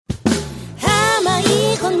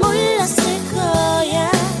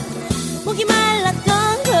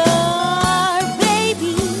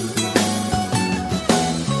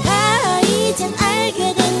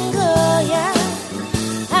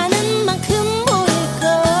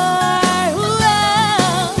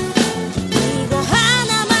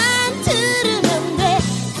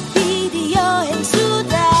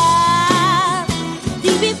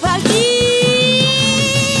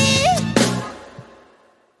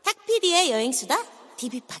PD의 여행수다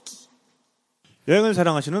디비파기. 여행을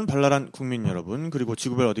사랑하시는 발랄한 국민 여러분, 그리고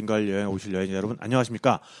지구별 어딘가를 여행 오실 여행자 여러분,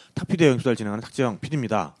 안녕하십니까? 탁PD의 여행수다를 진행하는 탁재영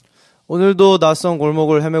PD입니다. 오늘도 낯선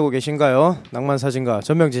골목을 헤매고 계신가요? 낭만사진가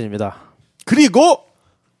전명진입니다. 그리고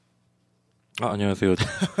안녕하세요.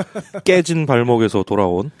 깨진 발목에서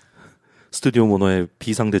돌아온 스튜디오 모노의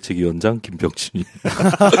비상대책위원장 김병진입니다.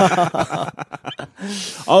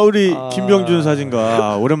 우리 김병준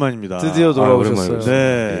사진가 오랜만입니다. 드디어 돌아오셨어요.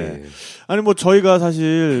 네. 아니 뭐 저희가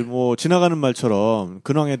사실 뭐 지나가는 말처럼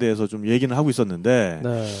근황에 대해서 좀 얘기는 하고 있었는데,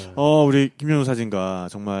 네. 우리 김병준 사진가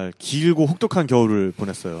정말 길고 혹독한 겨울을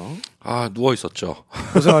보냈어요. 누워 있었죠.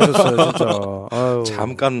 고생하셨어요, 진짜. 아유.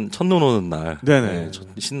 잠깐 첫눈 오는 날, 네네.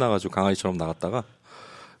 신나가지고 강아지처럼 나갔다가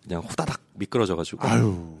그냥 호다닥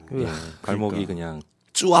미끄러져가지고, 발목이 그냥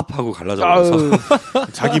쭈압하고 갈라져버려서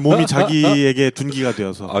자기 몸이 자기에게 둔기가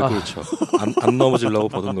되어서. 그렇죠. 안 넘어지려고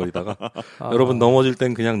버둥거리다가 여러분 넘어질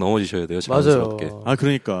땐 그냥 넘어지셔야 돼요. 자연스럽게. 맞아요.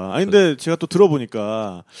 그러니까. 근데 제가 또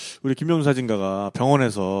들어보니까 우리 김병준 사진가가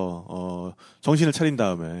병원에서 정신을 차린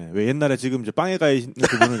다음에, 왜 옛날에 지금 이제 빵에 가 있는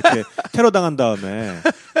그분을 이렇게 테러 당한 다음에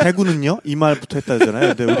대구는요? 이 말부터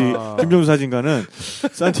했다잖아요. 근데 우리 김병준 사진가는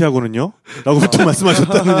산티아고는요? 라고 보통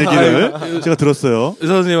말씀하셨다는 얘기를 제가 들었어요.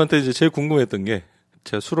 의사 선생님한테 이제 제일 궁금했던 게,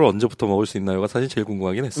 제가 술을 언제부터 먹을 수 있나요가 사실 제일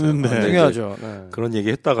궁금하긴 했어요. 네. 중요하죠. 네. 그런 얘기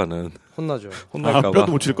했다가는 혼나죠. 혼날까봐.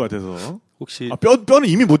 뼈도 못 칠 것 같아서. 혹시 뼈는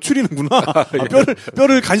이미 못 추리는구나.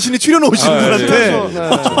 뼈를 간신히 추려놓으신 분한테.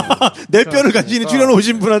 내 뼈를 간신히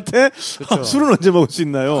추려놓으신 분한테 술은 언제 먹을 수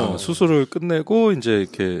있나요? 수술을 끝내고 이제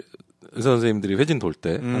이렇게 의사 선생님들이 회진 돌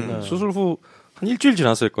때 수술 후 한 일주일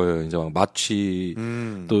지났을 거예요. 이제 막 마취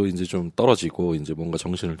또 이제 좀 떨어지고 이제 뭔가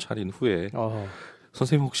정신을 차린 후에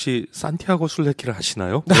선생님 혹시 산티아고 술래길을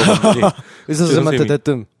아시나요? 물어봤더니 의사 선생님한테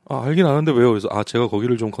대뜸 알긴 아는데 왜요? 그래서 제가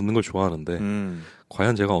거기를 좀 걷는 걸 좋아하는데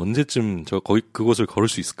과연 제가 언제쯤 그곳을 걸을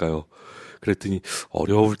수 있을까요? 그랬더니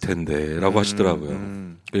어려울 텐데라고 하시더라고요.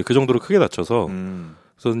 그 정도로 크게 다쳐서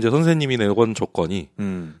그래서 이제 선생님이 내건 조건이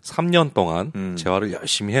 3년 동안 재활을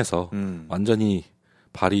열심히 해서 완전히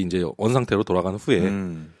발이 이제 원상태로 돌아간 후에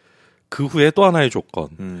그 후에 또 하나의 조건.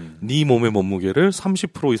 네 몸의 몸무게를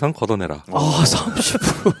 30% 이상 걷어내라.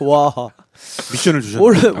 30%? 와. 미션을 주셨어요.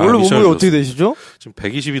 원래 몸무게 어떻게 되시죠? 지금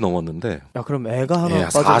 120이 넘었는데. 야, 그럼 애가 하나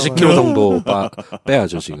 40kg 정도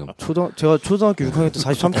빼야죠, 지금. 제가 초등학교 6학년 때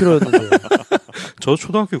 43kg였는데. 저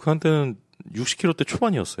초등학교 6학년 때는 60kg대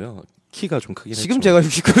초반이었어요. 키가 좀 크긴 했죠. 지금 제가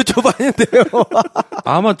 60kg 초반인데요.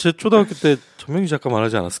 아마 제 초등학교 때 전명기 작가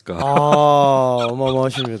말하지 않았을까.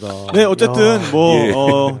 어마어마하십니다. 네, 어쨌든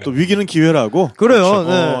또 위기는 기회라고. 그래요. 그렇죠.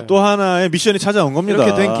 네. 또 하나의 미션이 찾아온 겁니다.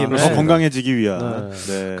 이렇게 된 김에 더 건강해지기 위한.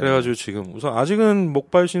 네. 그래가지고 지금 우선 아직은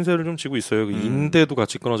목발 신세를 좀 지고 있어요. 그 인대도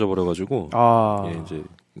같이 끊어져 버려가지고. 이제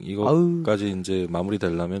이거까지 이제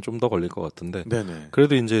마무리되려면 좀 더 걸릴 것 같은데. 네네.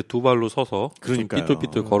 그래도 이제 두 발로 서서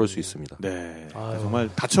삐뚤삐뚤 걸을 수 있습니다. 네. 정말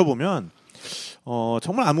다쳐보면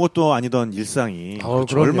정말 아무것도 아니던 일상이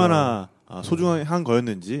얼마나 소중한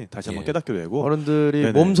거였는지 다시 한번 깨닫게 되고, 어른들이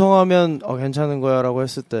네네. 몸 성하면 괜찮은 거야라고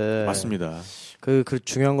했을 때 맞습니다. 그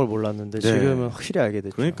중요한 걸 몰랐는데 지금은 확실히 알게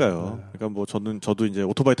됐죠. 그러니까요. 그러니까 뭐 저도 이제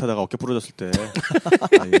오토바이 타다가 어깨 부러졌을 때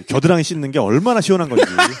겨드랑이 씻는 게 얼마나 시원한 건지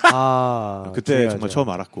그때 중요하죠. 정말 처음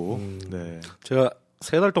알았고. 네. 제가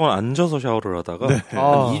 3달 동안 앉아서 샤워를 하다가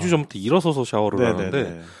한 2주 전부터 일어서서 샤워를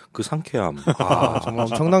하는데 그 상쾌함. 정말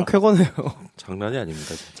엄청난 쾌거네요. 장난이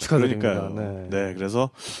아닙니다. 축하드립니다. 네, 그래서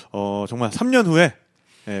정말 3년 후에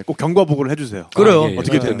꼭 경과 보고를 해주세요. 그래요.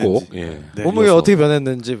 어떻게 됐는지. 몸무게 어떻게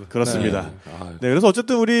변했는지. 그렇습니다. 네, 그래서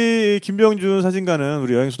어쨌든 우리 김병준 사진가는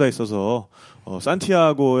우리 여행수다에 있어서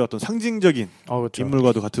산티아고의 어떤 상징적인 그렇죠.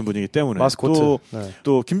 인물과도 같은 분이기 때문에 마스코트.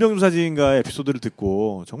 또 김병준 사진가의 에피소드를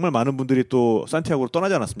듣고 정말 많은 분들이 또 산티아고로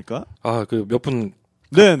떠나지 않았습니까? 그 몇 분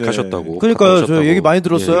가셨다고. 그러니까요. 저 얘기 많이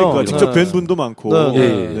들었어요. 그러니까 직접 뵌 분도 많고.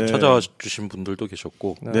 찾아와 주신 분들도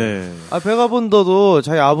계셨고. 베가본더도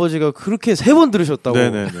자기 아버지가 그렇게 3번 들으셨다고.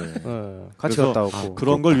 같이 갔다 왔고.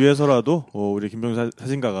 그런 걸 위해서라도 우리 김병준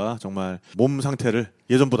사진가가 정말 몸 상태를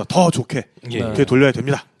예전보다 더 좋게 이렇게 돌려야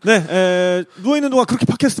됩니다. 네, 누워있는 동안 그렇게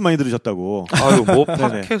팟캐스트 많이 들으셨다고.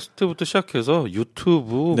 팟캐스트부터 시작해서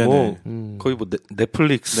유튜브, 거의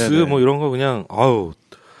넷플릭스, 이런 거 그냥,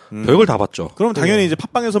 별걸 다 봤죠. 그럼 당연히 이제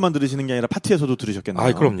팟빵에서만 들으시는 게 아니라 파티에서도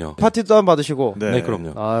들으셨겠네요. 그럼요. 파티 또한 받으시고. 네,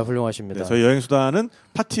 그럼요. 훌륭하십니다. 저희 여행수다는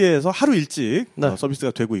파티에서 하루 일찍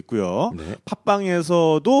서비스가 되고 있고요.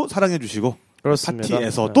 팟빵에서도 사랑해주시고, 그렇습니다.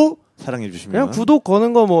 파티에서도 사랑해주시면 그냥 구독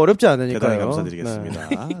거는 거 어렵지 않으니까요. 대단히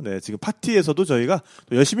감사드리겠습니다. 네, 지금 파티에서도 저희가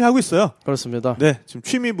또 열심히 하고 있어요. 그렇습니다. 네, 지금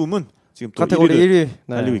취미 부문 지금 또 카테고리 1위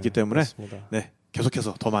달리고 있기 때문에 그렇습니다. 네,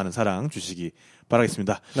 계속해서 더 많은 사랑 주시기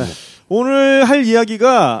바라겠습니다. 네. 오늘 할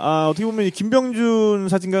이야기가 어떻게 보면 이 김병준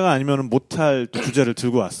사진가가 아니면 못할 또 주제를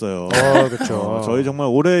들고 왔어요. 그렇죠. 저희 정말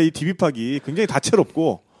올해 이 DB파기 굉장히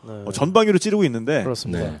다채롭고 전방위로 찌르고 있는데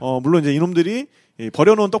그렇습니다. 물론 이제 이놈들이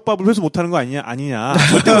버려놓은 떡밥을 회수 못하는 거 아니냐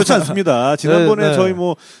절대 그렇지 않습니다. 지난번에 네. 저희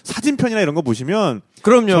뭐 사진편이나 이런 거 보시면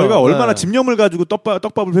그럼요. 저희가 얼마나 네. 집념을 가지고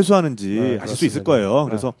떡밥을 회수하는지 네, 아실 수 있을 그렇습니다. 거예요.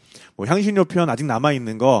 그래서 뭐 향신료 편 아직 남아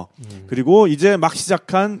있는 거 그리고 이제 막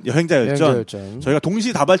시작한 여행자 열전 저희가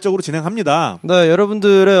동시다발적으로 진행합니다. 네,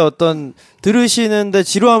 여러분들의 어떤 들으시는데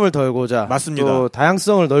지루함을 덜고자 맞습니다. 또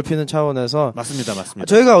다양성을 넓히는 차원에서 맞습니다.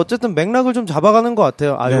 저희가 어쨌든 맥락을 좀 잡아가는 것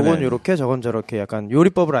같아요. 네네. 요건 요렇게 저건 저렇게 약간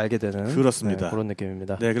요리법을 알게 되는 그렇습니다. 그런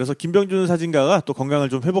느낌입니다. 네, 그래서 김병준 사진가가 또 건강을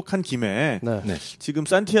좀 회복한 김에 네. 지금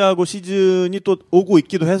산티아고 시즌이 또 오고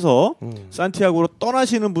있기도 해서 산티아고로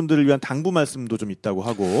떠나시는 분들을 위한 당부 말씀도 좀 있다고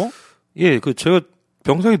하고 예, 제가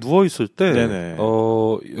병상에 누워 있을 때 네네.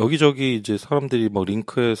 여기저기 이제 사람들이 뭐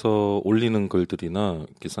링크에서 올리는 글들이나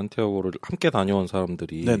이렇게 산티아고를 함께 다녀온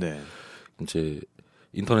사람들이 네네. 이제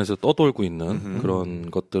인터넷에 떠돌고 있는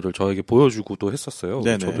그런 것들을 저에게 보여주고도 했었어요.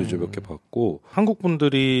 네네. 저도 이제 몇 개 봤고 한국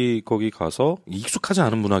분들이 거기 가서 익숙하지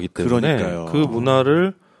않은 문화이기 때문에 그러니까요. 그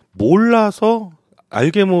문화를 몰라서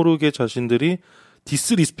알게 모르게 자신들이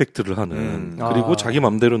디스리스펙트를 하는 그리고 자기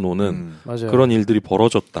맘대로 노는 맞아요. 그런 일들이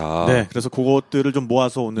벌어졌다. 네, 그래서 그것들을 좀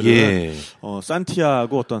모아서 오늘은 예.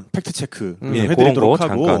 산티아고 어떤 팩트 체크 예, 해드리도록 그런 거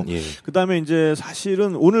하고 잠깐, 예. 그다음에 이제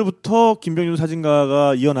사실은 오늘부터 김병준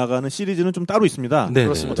사진가가 이어나가는 시리즈는 좀 따로 있습니다. 네,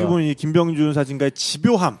 그렇습니다. 어떻게 보면 이 김병준 사진가의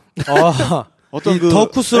집요함, 이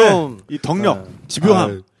덕후스러움, 이 덕력,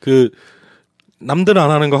 집요함, 남들은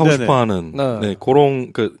안 하는 거 하고 네네. 싶어하는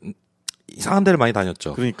그런 이상한 데를 많이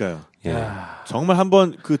다녔죠. 그러니까요. 예. 정말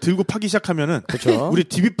한번 들고 파기 시작하면은 그렇죠. 우리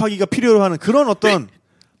DB 파기가 필요로 하는 그런 어떤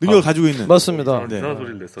능력을 가지고 있는 맞습니다. 네. 그런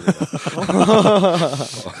소리를 냈어.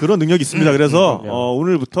 그런 능력이 있습니다. 그래서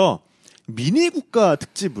오늘부터 미니국가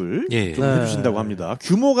특집을 예. 좀 해주신다고 합니다.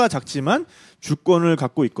 규모가 작지만 주권을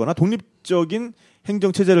갖고 있거나 독립적인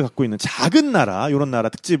행정 체제를 갖고 있는 작은 나라, 이런 나라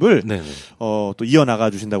특집을 네네. 또 이어나가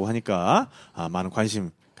주신다고 하니까 많은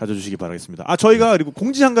관심 가져주시기 바라겠습니다. 저희가 그리고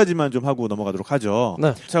공지 한 가지만 좀 하고 넘어가도록 하죠.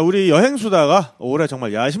 네. 자, 우리 여행수다가 올해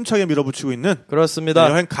정말 야심차게 밀어붙이고 있는 그렇습니다.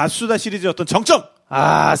 여행 갓수다 시리즈의 어떤 정점.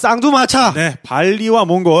 쌍두마차. 네, 발리와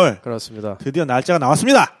몽골. 그렇습니다. 드디어 날짜가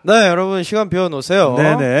나왔습니다. 네, 여러분 시간 비워 놓으세요.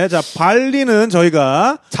 네네. 자, 발리는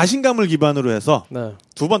저희가 자신감을 기반으로 해서 네.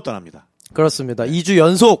 2번 떠납니다. 그렇습니다. 2주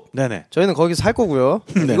연속. 네네. 저희는 거기 살 거고요.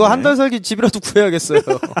 네네. 이거 한 달 살기 집이라도 구해야겠어요.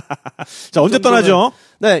 자, 언제 떠나죠?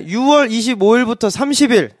 네, 6월 25일부터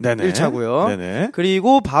 30일 네네. 1차고요. 네네.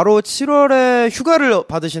 그리고 바로 7월에 휴가를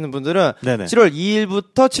받으시는 분들은 네네. 7월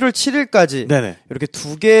 2일부터 7월 7일까지 네네. 이렇게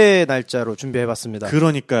 2개의 날짜로 준비해봤습니다.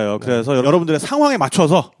 그러니까요. 그래서 여러분들의 상황에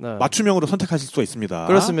맞춰서 네. 맞춤형으로 선택하실 수가 있습니다.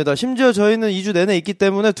 그렇습니다. 심지어 저희는 2주 내내 있기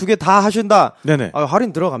때문에 2개 다 하신다. 네네.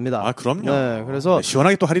 할인 들어갑니다. 그럼요. 네, 그래서 네,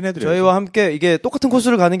 시원하게 또 할인해드려요. 저희와 함께 이게 똑같은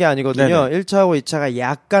코스를 가는 게 아니거든요. 네네. 1차하고 2차가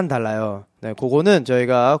약간 달라요. 네, 그거는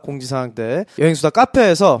저희가 공지사항 때 여행수다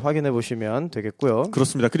카페에서 확인해 보시면 되겠고요.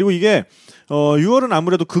 그렇습니다. 그리고 이게 6월은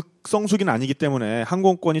아무래도 극성수기는 아니기 때문에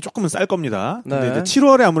항공권이 조금은 쌀 겁니다. 근데 네. 이제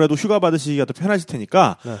 7월에 아무래도 휴가 받으시기가 더 편하실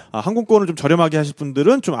테니까 네. 항공권을 좀 저렴하게 하실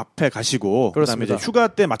분들은 좀 앞에 가시고 그다음에 그렇습니다. 이제 휴가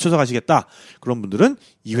때 맞춰서 가시겠다. 그런 분들은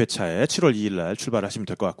 2회차에 7월 2일 날 출발하시면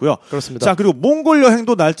될 것 같고요. 그렇습니다. 자, 그리고 몽골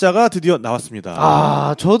여행도 날짜가 드디어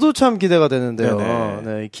나왔습니다. 저도 참 기대가 되는데요. 네네.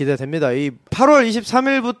 네, 기대됩니다. 이 8월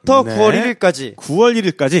 23일부터 네. 9월 1일까지. 9월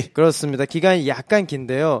 1일까지. 그렇습니다. 기간이 약간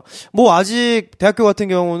긴데요. 뭐 아직 대학교 같은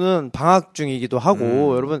경우는 방학 중이기도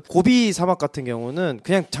하고 여러분 고비 사막 같은 경우는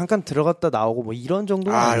그냥 잠깐 들어갔다 나오고 뭐 이런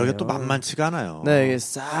정도는 아니에요. 여기가 또 만만치가 않아요. 네, 이게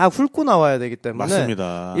싹 훑고 나와야 되기 때문에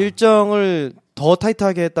맞습니다. 일정을 더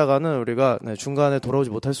타이트하게 했다가는 우리가 중간에 돌아오지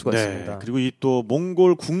못할 수가 네. 있습니다. 그리고 이 또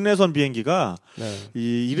몽골 국내선 비행기가 네.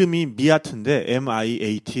 이 이름이 미아트인데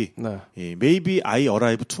MIAT. 네. 이 Maybe I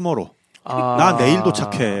Arrive Tomorrow. 나 내일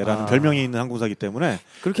도착해라는 별명이 있는 항공사이기 때문에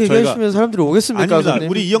그렇게 저희가- 얘기하시면 사람들이 오겠습니까? 아닙니다.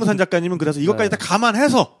 선생님? 우리 이영산 작가님은 그래서 이것까지 네. 다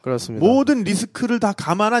감안해서 그렇습니다. 모든 리스크를 다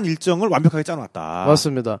감안한 일정을 완벽하게 짜놨다.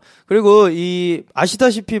 맞습니다. 그리고 이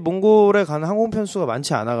아시다시피 몽골에 가는 항공 편수가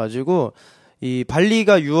많지 않아가지고 이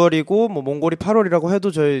발리가 6월이고 뭐 몽골이 8월이라고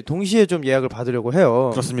해도 저희 동시에 좀 예약을 받으려고 해요.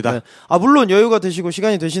 그렇습니다. 네. 물론 여유가 되시고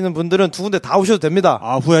시간이 되시는 분들은 두 군데 다 오셔도 됩니다.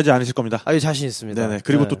 후회하지 않으실 겁니다. 자신 있습니다. 네네.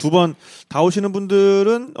 그리고 네. 또 두 번 다 오시는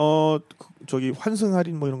분들은 저기 환승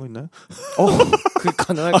할인 뭐 이런 거 있나요? 그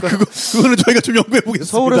가능할까요? 그거는 저희가 좀 연구해 보겠습니다.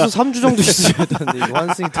 서울에서 3주 정도 있으셔야 되는데 이거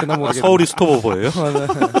환승이 되나 모르겠네. 서울이 스톱오버예요? 네.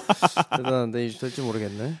 대단한데 이제 될지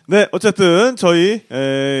모르겠네. 네, 어쨌든 저희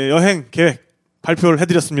여행 계획 발표를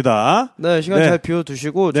해드렸습니다. 네, 시간 네. 잘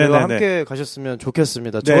비워두시고 네, 저희와 네, 함께 가셨으면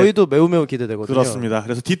좋겠습니다. 네. 저희도 매우 기대되거든요. 그렇습니다.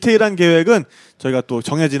 그래서 디테일한 계획은 저희가 또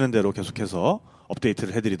정해지는 대로 계속해서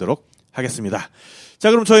업데이트를 해드리도록 하겠습니다. 자,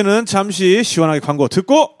 그럼 저희는 잠시 시원하게 광고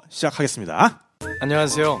듣고 시작하겠습니다.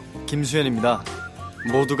 안녕하세요. 김수현입니다.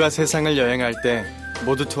 모두가 세상을 여행할 때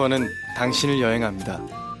모두 투어는 당신을 여행합니다.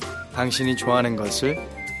 당신이 좋아하는 것을,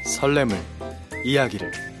 설렘을,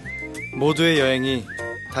 이야기를. 모두의 여행이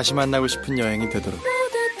다시 만나고 싶은 여행이 되도록.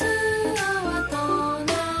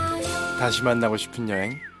 다시 만나고 싶은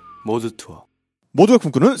여행, 모두 투어. 모두가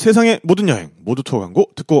꿈꾸는 세상의 모든 여행, 모두 투어 광고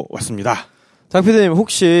듣고 왔습니다. 장피디님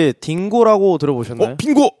혹시 딩고라고 들어보셨나요?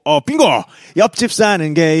 빙고! 빙고! 옆집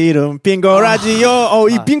사는 게 이름 빙고라지요.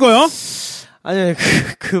 이 빙고요? 아니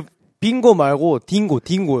그 빙고 말고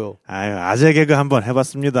딩고요. 아유, 아재 개그 한번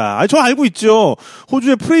해봤습니다. 저 알고 있죠.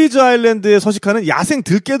 호주의 프레이즈 아일랜드에 서식하는 야생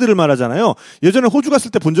들개들을 말하잖아요. 예전에 호주 갔을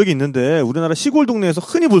때 본 적이 있는데 우리나라 시골 동네에서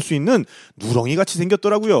흔히 볼 수 있는 누렁이 같이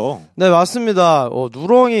생겼더라고요. 네, 맞습니다.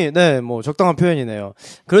 누렁이, 네, 뭐 적당한 표현이네요.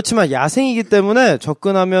 그렇지만 야생이기 때문에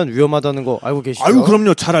접근하면 위험하다는 거 알고 계시죠? 아유,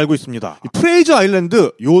 그럼요. 잘 알고 있습니다. 이 프레이즈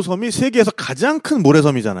아일랜드, 요 섬이 세계에서 가장 큰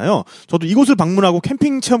모래섬이잖아요. 저도 이곳을 방문하고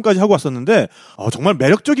캠핑 체험까지 하고 왔었는데 정말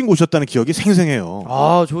매력적인 곳이었다는 기억이 생생해요.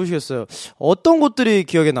 아, 좋으시겠어요. 어떤 곳들이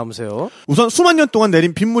기억에 남으세요? 우선 수만 년 동안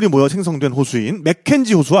내린 빗물이 모여 생성된 호수인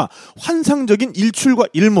맥켄지 호수와 환상적인 일출과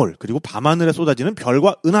일몰, 그리고 밤하늘에 쏟아지는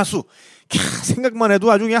별과 은하수. 생각만 해도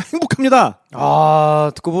아주 그냥 행복합니다.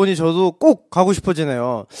 아, 듣고 보니 저도 꼭 가고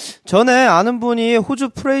싶어지네요. 전에 아는 분이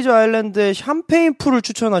호주 프레이저 아일랜드의 샴페인 풀을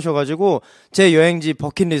추천하셔가지고 제 여행지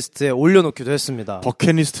버킷리스트에 올려놓기도 했습니다.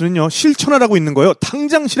 버킷리스트는요, 실천하라고 있는 거예요.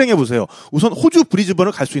 당장 실행해보세요. 우선 호주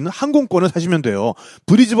브리즈번을 갈 수 있는 항공권을 사시면 돼요.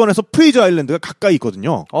 브리즈번에서 프레이저 아일랜드가 가까이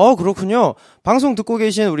있거든요. 그렇군요. 방송 듣고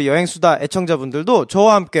계신 우리 여행수다 애청자분들도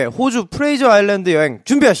저와 함께 호주 프레이저 아일랜드 여행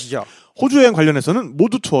준비하시죠. 호주 여행 관련해서는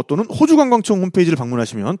모두 투어 또는 호주관광청 홈페이지를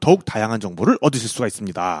방문하시면 더욱 다양한 정보를 얻으실 수가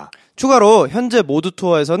있습니다. 추가로 현재 모두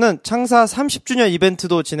투어에서는 창사 30주년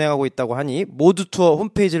이벤트도 진행하고 있다고 하니 모두 투어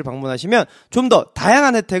홈페이지를 방문하시면 좀 더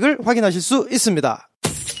다양한 혜택을 확인하실 수 있습니다.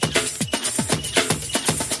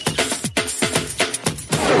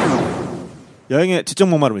 여행의 지적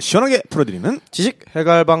목마름을 시원하게 풀어드리는 지식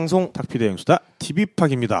해갈 방송 탁피디 여행수다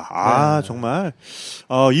TV팍입니다. 정말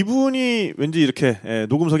이분이 왠지 이렇게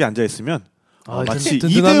녹음석에 앉아있으면 마치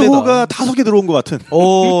든든합니다. 이대호가 타석에 들어온 것 같은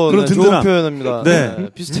그런 네, 좋은 표현입니다. 네.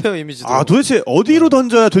 비슷해요, 이미지도. 도대체 어디로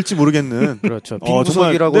던져야 될지 모르겠는 그렇죠.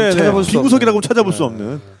 빈구석이라고 찾아볼 수 빈구석이라고 없는. 찾아볼 수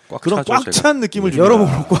없는 그런 꽉 찬 느낌을 줍니다.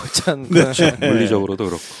 여러모로 꽉 찬. 네. 물리적으로도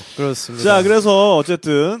그렇고. 그렇습니다. 자, 그래서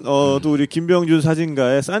어쨌든 또 우리 김병준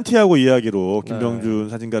사진가의 산티아고 이야기로 김병준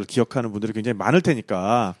사진가를 기억하는 분들이 굉장히 많을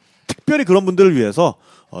테니까 특별히 그런 분들을 위해서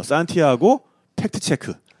산티아고 팩트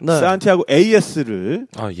체크, 산티아고 AS를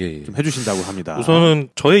좀 해주신다고 합니다. 우선은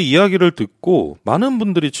저의 이야기를 듣고 많은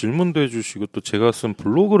분들이 질문도 해주시고 또 제가 쓴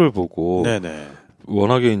블로그를 보고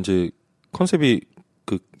워낙에 이제 컨셉이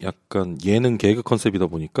그 약간 예능 개그 컨셉이다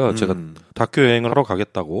보니까 제가 다큐 여행을 하러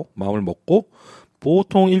가겠다고 마음을 먹고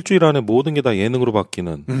보통 일주일 안에 모든 게 다 예능으로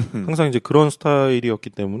바뀌는 항상 이제 그런 스타일이었기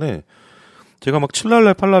때문에 제가 막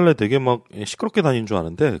칠랄레 팔랄레 되게 막 시끄럽게 다니는 줄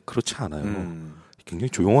아는데 그렇지 않아요. 굉장히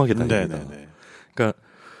조용하게 다닙니다. 그러니까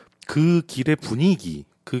그 길의 분위기,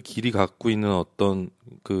 그 길이 갖고 있는 어떤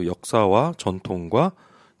그 역사와 전통과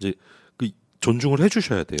이제 그 존중을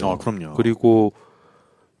해주셔야 돼요. 그럼요. 그리고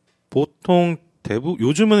보통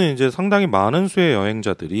요즘은 이제 상당히 많은 수의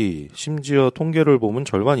여행자들이 심지어 통계를 보면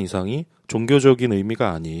절반 이상이 종교적인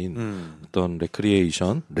의미가 아닌 어떤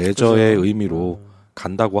레크리에이션, 레저의 의미로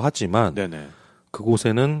간다고 하지만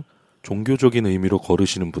그곳에는 종교적인 의미로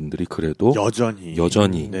걸으시는 분들이 그래도 여전히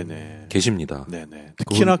계십니다.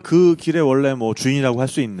 특히나 그 길의 원래 뭐 주인이라고 할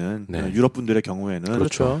수 있는 유럽 분들의 경우에는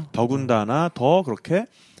더군다나 더 그렇게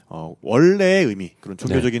원래의 의미, 그런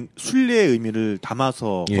종교적인 순리의 의미를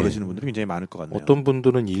담아서 걸으시는 분들이 굉장히 많을 것 같네요. 어떤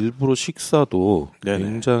분들은 일부러 식사도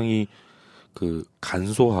굉장히 그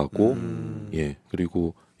간소하고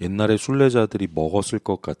그리고 옛날에 순례자들이 먹었을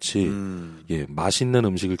것 같이 맛있는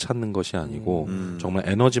음식을 찾는 것이 아니고 정말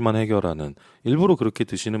에너지만 해결하는 일부러 그렇게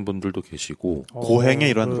드시는 분들도 계시고 고행의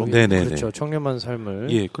일환으로 그렇죠. 청렴한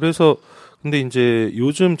삶을 그래서 근데 이제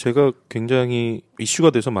요즘 제가 굉장히 이슈가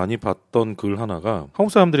돼서 많이 봤던 글 하나가 한국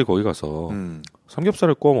사람들이 거기 가서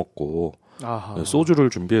삼겹살을 구워 먹고 소주를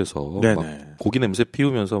준비해서 막 고기 냄새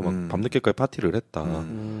피우면서 막 밤늦게까지 파티를 했다.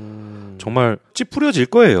 정말 찌푸려질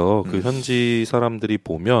거예요. 그 현지 사람들이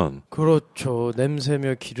보면. 그렇죠.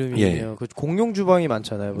 냄새며 기름이며 그 공용 주방이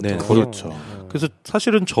많잖아요. 보통. 그렇죠. 그래서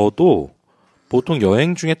사실은 저도 보통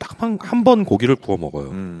여행 중에 딱 한 번 고기를 구워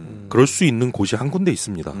먹어요. 그럴 수 있는 곳이 한 군데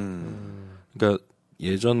있습니다. 그러니까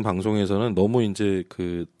예전 방송에서는 너무 이제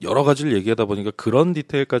그 여러 가지를 얘기하다 보니까 그런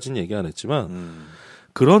디테일까지는 얘기 안 했지만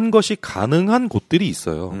그런 것이 가능한 곳들이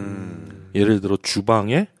있어요. 예를 들어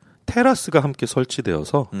주방에 테라스가 함께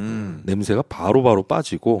설치되어서 냄새가 바로바로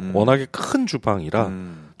빠지고 워낙에 큰 주방이라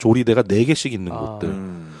조리대가 4개씩 있는 곳들.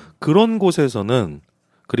 그런 곳에서는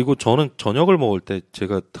그리고 저는 저녁을 먹을 때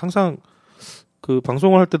제가 항상 그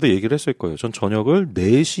방송을 할 때도 얘기를 했을 거예요. 전 저녁을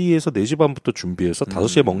 4시에서 4시 반부터 준비해서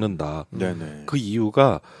 5시에 먹는다. 네네. 그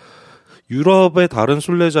이유가 유럽의 다른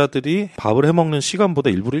순례자들이 밥을 해먹는 시간보다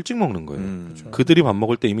일부러 일찍 먹는 거예요. 그렇죠. 그들이 밥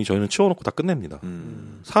먹을 때 이미 저희는 치워놓고 다 끝냅니다.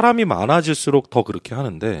 사람이 많아질수록 더 그렇게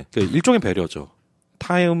하는데 일종의 배려죠.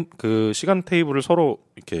 타임 그 시간 테이블을 서로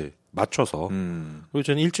이렇게 맞춰서 그리고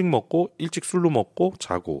저는 일찍 먹고 일찍 술로 먹고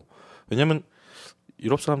자고 왜냐하면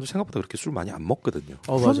유럽 사람들 생각보다 그렇게 술 많이 안 먹거든요.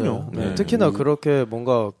 맞아요. 네. 특히나 그렇게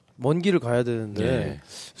뭔가 먼 길을 가야 되는데 네.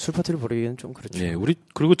 술 파티를 벌이기는 좀 그렇죠. 네,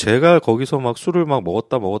 그리고 제가 거기서 막 술을 막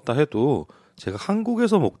먹었다 해도 제가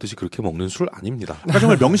한국에서 먹듯이 그렇게 먹는 술 아닙니다. 그러니까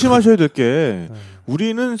정말 명심하셔야 될 게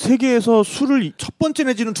우리는 세계에서 술을 첫 번째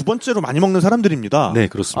내지는 두 번째로 많이 먹는 사람들입니다. 네,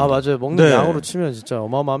 그렇습니다. 맞아요. 먹는 네. 양으로 치면 진짜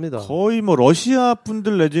어마어마합니다. 거의 뭐 러시아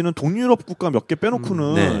분들 내지는 동유럽 국가 몇 개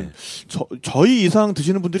빼놓고는 네. 저희 이상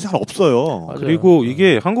드시는 분들이 잘 없어요. 맞아요. 그리고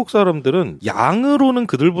이게 한국 사람들은 양으로는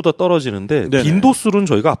그들보다 떨어지는데 네네. 빈도수는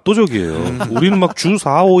저희가 압도적이에요. 우리는 막 주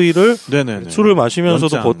 4, 5일을 네네네. 술을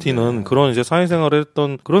마시면서도 연장. 버티는 네. 그런 이제 사회생활을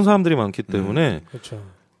했던 그런 사람들이 많기 때문에 그렇죠.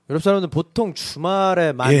 유럽 사람들 보통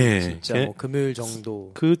주말에만 예. 진짜 뭐 금요일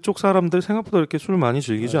정도. 그쪽 사람들 생각보다 이렇게 술 많이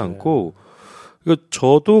즐기지 맞아요. 않고 그러니까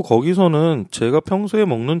저도 거기서는 제가 평소에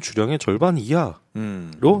먹는 주량의 절반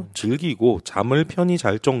이하로 즐기고 잠을 편히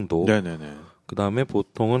잘 정도. 네네네. 그 다음에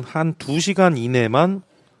보통은 한 2시간 이내만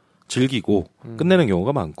즐기고 끝내는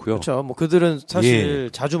경우가 많고요. 그렇죠. 뭐 그들은 사실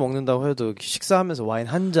자주 먹는다고 해도 식사하면서 와인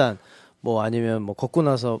한 잔, 뭐 아니면 뭐 걷고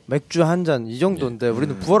나서 맥주 한 잔 이 정도인데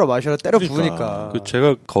우리는 부어라 마셔라 때려 부으니까. 그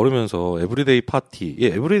제가 걸으면서 에브리데이 파티,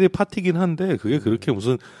 에브리데이 파티긴 한데 그게 그렇게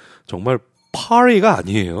무슨 정말 파리가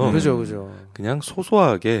아니에요. 그죠. 그냥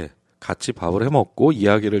소소하게 같이 밥을 해 먹고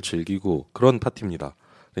이야기를 즐기고 그런 파티입니다.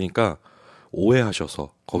 그러니까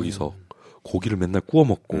오해하셔서 거기서 고기를 맨날 구워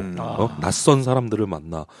먹고 낯선 사람들을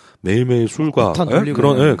만나 매일매일 술과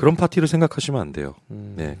그런 파티를 생각하시면 안 돼요.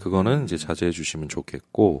 네, 그거는 이제 자제해 주시면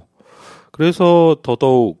좋겠고. 그래서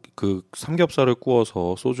더더욱 그 삼겹살을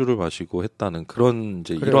구워서 소주를 마시고 했다는 그런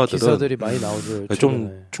이제 일화들은 기사들이 많이 나오죠.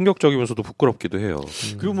 좀 충격적이면서도 부끄럽기도 해요.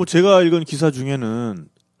 그리고 뭐 제가 읽은 기사 중에는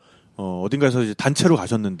어딘가에서 이제 단체로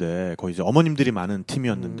가셨는데 거의 이제 어머님들이 많은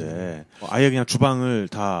팀이었는데 아예 그냥 주방을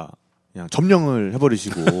다 그냥 점령을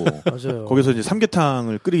해버리시고 맞아요. 거기서 이제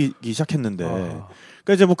삼계탕을 끓이기 시작했는데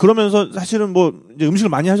그러니까 이제 뭐 그러면서 사실은 뭐 이제 음식을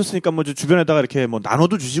많이 하셨으니까 뭐 주변에다가 이렇게 뭐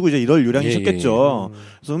나눠도 주시고 이제 이럴 요량이셨겠죠.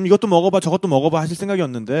 그래서 이것도 먹어봐 저것도 먹어봐 하실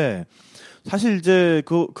생각이었는데 사실 이제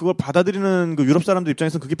그걸 받아들이는 그 유럽 사람들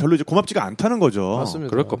입장에서는 그게 별로 이제 고맙지가 않다는 거죠. 맞습니다.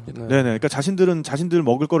 그럴 겁니다. 네네. 그러니까 자신들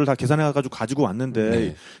먹을 거를 다 계산해가지고 가지고 왔는데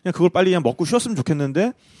네. 그냥 그걸 빨리 그냥 먹고 쉬었으면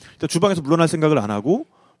좋겠는데 일단 주방에서 물러날 생각을 안 하고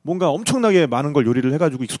뭔가 엄청나게 많은 걸 요리를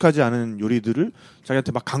해가지고 익숙하지 않은 요리들을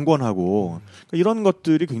자기한테 막 강권하고 그러니까 이런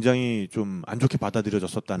것들이 굉장히 좀 안 좋게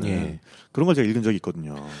받아들여졌었다는 그런 걸 제가 읽은 적이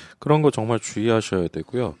있거든요. 그런 거 정말 주의하셔야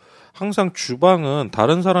되고요. 항상 주방은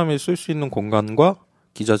다른 사람이 쓸 수 있는 공간과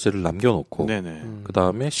기자재를 남겨놓고 그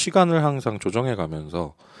다음에 시간을 항상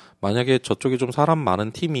조정해가면서 만약에 저쪽에 좀 사람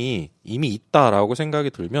많은 팀이 이미 있다라고 생각이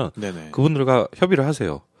들면 그분들과 협의를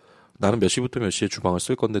하세요. 나는 몇 시부터 몇 시에 주방을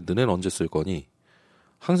쓸 건데 너네는 언제 쓸 거니?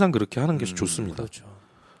 항상 그렇게 하는 게 좋습니다. 그렇죠.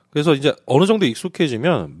 그래서 이제 어느 정도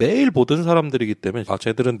익숙해지면 매일 보던 사람들이기 때문에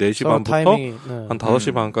쟤들은 4시 반부터 한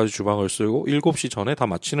 5시 반까지 주방을 쓰고 7시 전에 다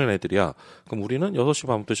마치는 애들이야. 그럼 우리는 6시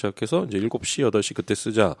반부터 시작해서 이제 7시, 8시 그때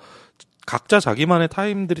쓰자. 각자 자기만의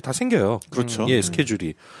타임들이 다 생겨요. 그렇죠.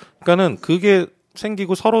 스케줄이. 그러니까는 그게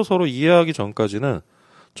생기고 서로 이해하기 전까지는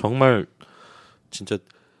정말 진짜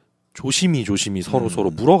조심히 서로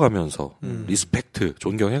물어가면서 리스펙트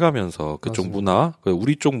존경해가면서 그쪽 문화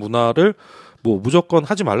우리 쪽 문화를 뭐 무조건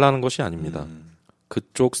하지 말라는 것이 아닙니다.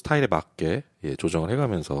 그쪽 스타일에 맞게 조정을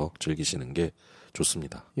해가면서 즐기시는 게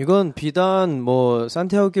좋습니다. 이건 비단 뭐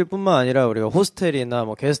산티아고 길뿐만 아니라 우리가 호스텔이나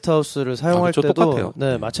뭐 게스트하우스를 사용할 때도 똑같아요.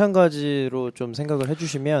 마찬가지로 좀 생각을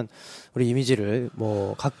해주시면 우리 이미지를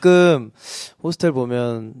뭐 가끔 호스텔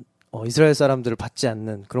보면 이스라엘 사람들을 받지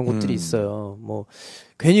않는 그런 곳들이 있어요. 뭐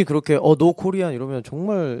괜히 그렇게 노 코리안 이러면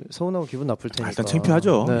정말 서운하고 기분 나쁠 테니까. 일단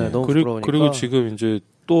창피하죠. 너무 부러우니까. 그리고 지금 이제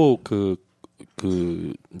또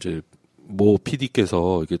이제 모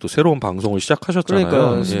PD께서 이게 또 새로운 방송을 시작하셨잖아요.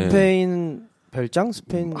 그러니까 스페인 별장,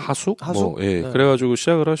 스페인 하숙? 하숙? 그래가지고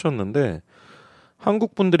시작을 하셨는데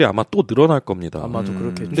한국 분들이 아마 또 늘어날 겁니다. 아마도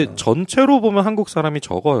그렇겠죠. 근데 전체로 보면 한국 사람이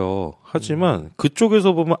적어요. 하지만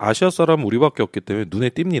그쪽에서 보면 아시아 사람은 우리밖에 없기 때문에 눈에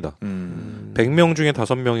띕니다. 100명 중에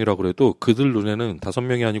 5명이라 그래도 그들 눈에는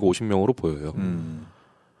 5명이 아니고 50명으로 보여요.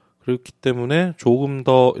 그렇기 때문에 조금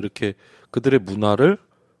더 이렇게 그들의 문화를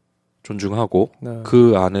존중하고 네.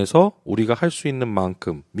 그 안에서 우리가 할 수 있는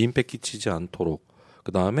만큼 민폐 끼치지 않도록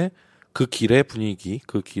그 다음에 그 길의 분위기,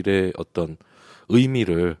 그 길의 어떤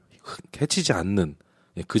의미를 해치지 않는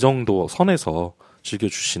그 정도 선에서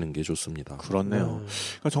즐겨주시는 게 좋습니다. 그렇네요.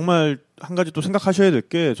 그러니까 정말 한 가지 또 생각하셔야 될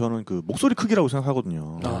게 저는 그 목소리 크기라고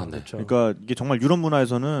생각하거든요. 아, 네. 그렇죠. 그러니까 이게 정말 유럽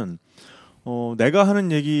문화에서는 내가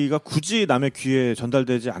하는 얘기가 굳이 남의 귀에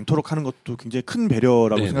전달되지 않도록 하는 것도 굉장히 큰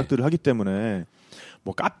배려라고 네네. 생각들을 하기 때문에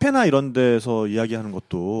뭐 카페나 이런 데서 이야기하는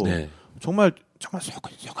것도 네. 정말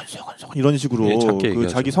소근소근 이런 식으로 예, 작게 그 얘기하죠.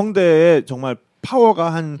 자기 성대에 정말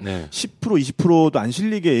파워가 한 네. 10% 20%도 안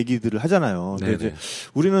실리게 얘기들을 하잖아요. 근데 네네. 이제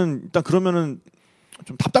우리는 일단 그러면은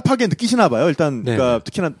좀 답답하게 느끼시나 봐요. 일단 그러니까 네네.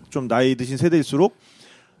 특히나 좀 나이 드신 세대일수록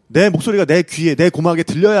내 목소리가 내 귀에 내 고막에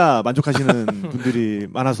들려야 만족하시는 분들이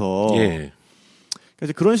많아서 예.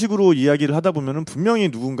 그래서 그런 식으로 이야기를 하다 보면은 분명히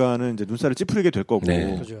누군가는 이제 눈살을 찌푸리게 될 거고.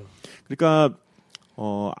 네. 그죠. 그러니까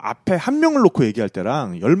앞에 한 명을 놓고 얘기할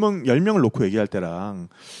때랑 10명을 놓고 얘기할 때랑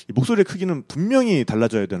이 목소리의 크기는 분명히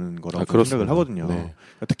달라져야 되는 거라고 그렇습니다. 생각을 하거든요. 네.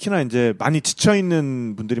 그러니까 특히나 이제 많이 지쳐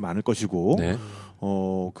있는 분들이 많을 것이고 네.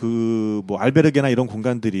 그 뭐 알베르게나 이런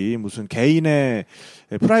공간들이 무슨 개인의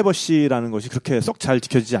프라이버시라는 것이 그렇게 썩 잘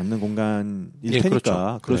지켜지지 않는 공간일 예,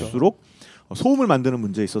 테니까 그렇죠. 그럴수록 소음을 만드는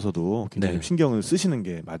문제에 있어서도 굉장히 네. 좀 신경을 쓰시는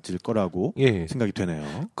게 맞을 거라고 예. 생각이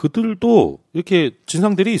되네요. 그들도 이렇게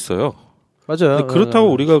진상들이 있어요. 맞아요. 근데 그렇다고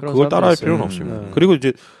네. 우리가 그런 그걸 따라할 사람도 필요는 있어요. 없습니다. 네. 그리고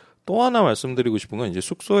이제 또 하나 말씀드리고 싶은 건 이제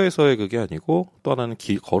숙소에서의 그게 아니고 또 하나는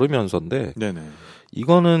걸으면서인데 네네.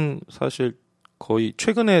 이거는 사실 거의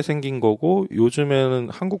최근에 생긴 거고 요즘에는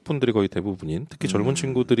한국 분들이 거의 대부분인 특히 젊은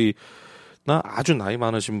친구들이 나 아주 나이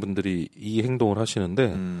많으신 분들이 이 행동을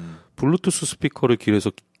하시는데 블루투스 스피커를 길에서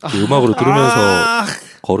음악으로 들으면서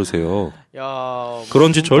걸으세요. 야,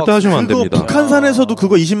 그런 짓 절대 하시면 안 됩니다. 북한산에서도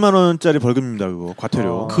그거 20만 원짜리 벌금입니다. 그거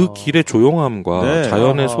과태료. 그 길의 조용함과 네.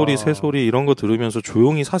 자연의 아하. 소리, 새소리 이런 거 들으면서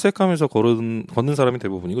조용히 사색하면서 걷는 사람이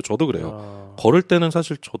대부분이고 저도 그래요. 걸을 때는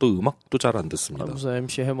사실 저도 음악도 잘 안 듣습니다. 무슨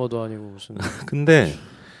MC 해머도 아니고 무슨. 근데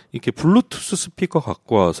이렇게 블루투스 스피커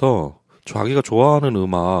갖고 와서 자기가 좋아하는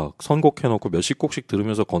음악 선곡해놓고 몇십 곡씩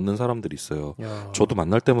들으면서 걷는 사람들이 있어요. 야. 저도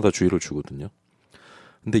만날 때마다 주의를 주거든요.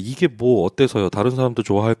 근데 이게 뭐 어때서요? 다른 사람도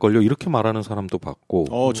좋아할걸요? 이렇게 말하는 사람도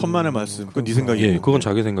봤고. 천만의 말씀. 그건 네 생각이에요. 예, 그건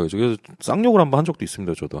자기 생각이죠. 그래서 쌍욕을 한번 한 적도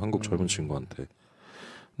있습니다. 저도 한국 젊은 친구한테.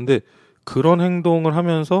 근데 그런 행동을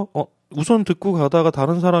하면서 우선 듣고 가다가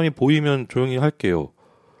다른 사람이 보이면 조용히 할게요.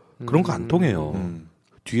 그런 거 안 통해요.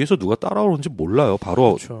 뒤에서 누가 따라오는지 몰라요.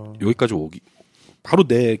 바로 그렇죠. 여기까지 바로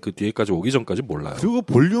내 그 뒤에까지 오기 전까지 몰라요. 그리고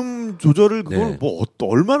볼륨 조절을 그걸 네. 뭐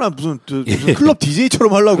얼마나 무슨 클럽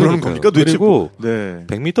DJ처럼 하려고 그러는 겁니까? 도대체 그리고 네.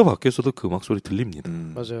 100m 밖에서 그 음악 소리 들립니다.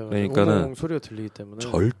 맞아요. 그러니까는 옹옹 소리가 들리기 때문에.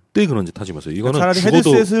 절대 그런 짓 하지 마세요. 이거는 차라리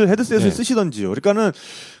죽어도 헤드셋을 네. 쓰시던지요. 그러니까는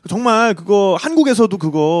정말 그거 한국에서도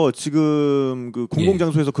그거 지금 그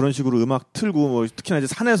공공장소에서 그런 식으로 음악 틀고 뭐 특히나 이제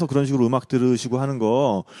산에서 그런 식으로 음악 들으시고 하는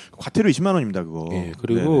거 과태료 20만 원입니다. 그거. 예,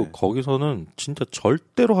 그리고 네네. 거기서는 진짜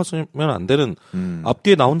절대로 하시면 안 되는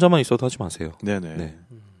앞뒤에 나 혼자만 있어도 하지 마세요. 네네. 네.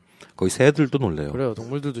 거기 새들도 놀래요. 그래요.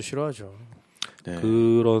 동물들도 싫어하죠. 네.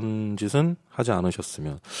 그런 짓은 하지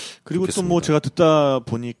않으셨으면. 그리고 또 좋겠습니다. 뭐 제가 듣다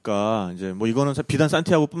보니까 이제 뭐 이거는 비단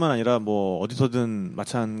산티아고뿐만 아니라 뭐 어디서든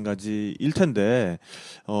마찬가지일 텐데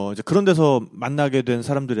이제 그런 데서 만나게 된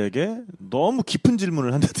사람들에게 너무 깊은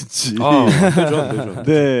질문을 한다든지. 되죠.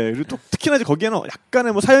 네. 그리고 또 특히나 이제 거기에는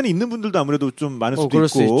약간의 뭐 사연이 있는 분들도 아무래도 좀 많을 수도 그럴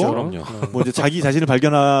있고. 수 있죠. 그럼요. 뭐 이제 자기 자신을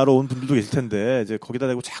발견하러 온 분들도 계실 텐데 이제 거기다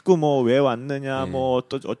대고 자꾸 뭐 왜 왔느냐, 네. 뭐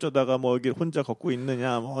어쩌다가 뭐 여기 혼자 걷고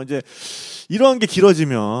있느냐, 뭐 이제 이런 게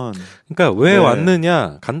길어지면. 그러니까 왜 네.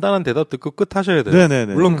 왔느냐 간단한 대답 듣고 끝 하셔야 돼요.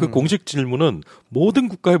 네네네. 물론 그 공식 질문은 모든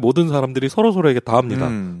국가의 모든 사람들이 서로에게 다 합니다.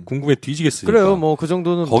 궁금해 뒤지겠으니까. 그래요. 뭐 그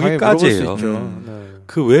정도는 거기까지예요. 당연히 물어볼 수 있죠. 네.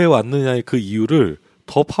 그 왜 왔느냐의 그 이유를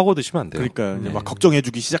더 파고드시면 안 돼요. 그러니까 이제 네. 막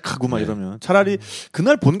걱정해주기 시작하고 막 네. 이러면 차라리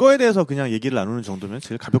그날 본 거에 대해서 그냥 얘기를 나누는 정도면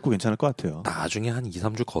제일 가볍고 괜찮을 것 같아요. 나중에 한 2,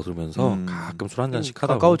 3주 걸으면서 가끔 술 한 잔씩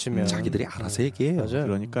하다 가까워지면. 보면 자기들이 알아서 얘기해요. 맞아요.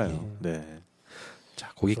 그러니까요. 네. 자,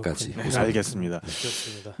 거기까지. 네, 알겠습니다.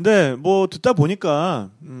 그렇습니다. 네, 뭐 듣다 보니까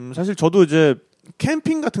사실 저도 이제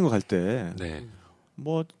캠핑 같은 거 갈 때 네.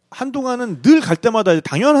 뭐 한동안은 늘 갈 때마다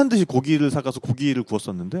당연한 듯이 고기를 사가서 고기를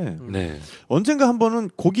구웠었는데 네. 언젠가 한 번은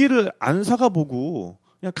고기를 안 사가 보고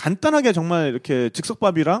그냥 간단하게 정말 이렇게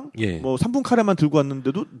즉석밥이랑 예. 뭐 3분 카레만 들고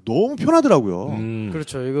왔는데도 너무 편하더라고요.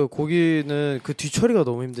 그렇죠. 이거 고기는 그 뒤처리가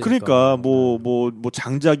너무 힘드니까. 그러니까 뭐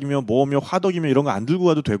장작이며 뭐며 화덕이며 이런 거 안 들고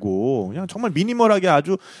가도 되고 그냥 정말 미니멀하게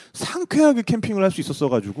아주 상쾌하게 캠핑을 할 수 있었어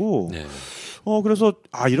가지고 네. 그래서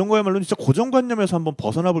이런 거야말로 진짜 고정관념에서 한번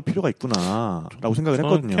벗어나 볼 필요가 있구나라고 생각을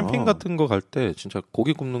했거든요. 캠핑 같은 거 갈 때 진짜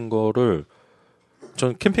고기 굽는 거를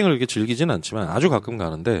전 캠핑을 이렇게 즐기진 않지만 아주 가끔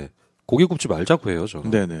가는데 고기 굽지 말자고 해요,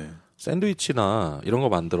 저는. 네네. 샌드위치나 이런 거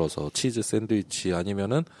만들어서 치즈 샌드위치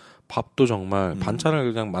아니면은 밥도 정말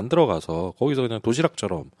반찬을 그냥 만들어 가서 거기서 그냥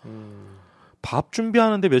도시락처럼 밥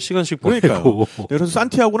준비하는데 몇 시간씩 보내고. 그래서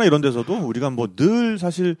산티아고나 이런 데서도 우리가 뭐 늘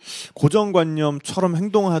사실 고정관념처럼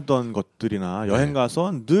행동하던 것들이나 여행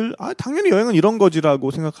가서 늘 당연히 여행은 이런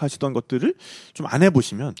거지라고 생각하시던 것들을 좀 안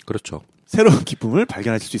해보시면 그렇죠. 새로운 기쁨을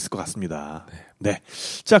발견하실 수 있을 것 같습니다. 네.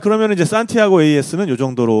 자, 그러면 이제 산티아고 AS는 요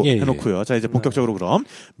정도로 해놓고요. 자, 이제 본격적으로 그럼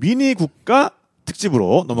미니국가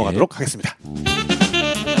특집으로 넘어가도록 하겠습니다.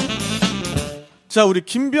 자, 우리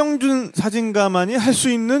김병준 사진가만이 할 수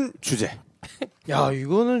있는 주제. 야,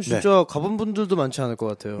 이거는 진짜 가본 분들도 많지 않을 것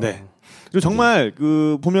같아요. 네. 그리고 정말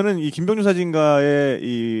보면은 이 김병준 사진가의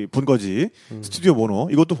이 본거지 스튜디오 모노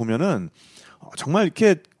이것도 보면은 정말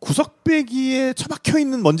이렇게 구석배기에 처박혀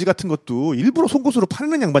있는 먼지 같은 것도 일부러 송곳으로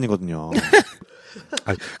파는 양반이거든요.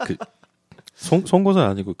 송곳은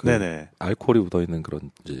아니고 네네. 알코올이 묻어 있는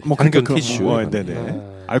그런 이제 뭐 항균 그러니까 티슈.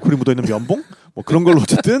 네네. 알코올이 묻어 있는 면봉 뭐 그런 걸로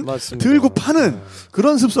어쨌든 들고 파는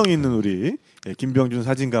그런 습성이 있는 우리 김병준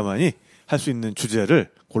사진가만이 할 수 있는 주제를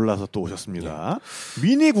골라서 또 오셨습니다.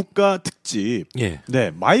 미니 국가 특집.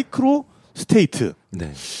 네, 마이크로 스테이트.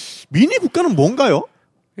 네. 미니 국가는 뭔가요?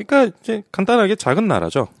 그러니까 이제 간단하게 작은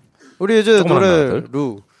나라죠. 우리 이제 노래 나라들.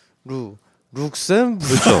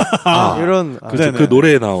 룩셈부르크 그렇죠. 이런 그렇죠. 그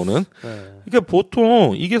노래에 나오는. 그러니까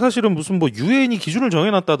보통 이게 사실은 무슨 뭐 유엔이 기준을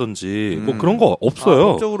정해놨다든지 뭐 그런 거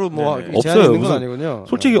없어요. 법적으로 뭐 없어요. 있는 건 아니군요.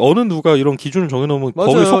 솔직히 어느 누가 이런 기준을 정해놓으면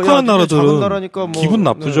맞아요. 거기에 속하는 나라들은 나라니까 뭐, 기분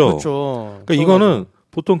나쁘죠. 그렇죠. 그러니까 이거는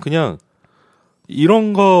보통 그냥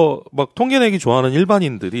이런 거 막 통계내기 좋아하는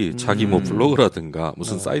일반인들이 자기 뭐 블로그라든가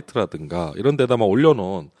무슨 사이트라든가 이런 데다 막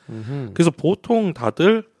올려놓은. 그래서 보통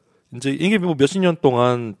다들 이제 이게 뭐 몇십 년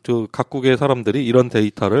동안 그 각국의 사람들이 이런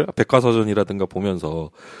데이터를 백과사전이라든가 보면서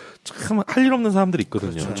참 할 일 없는 사람들이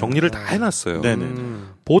있거든요. 그렇죠. 정리를 다 해놨어요. 네네.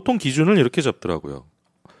 보통 기준을 이렇게 잡더라고요.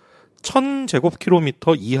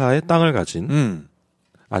 1000제곱킬로미터 이하의 땅을 가진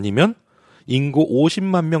아니면 인구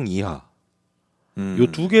 50만 명 이하 요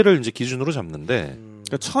두 개를 이제 기준으로 잡는데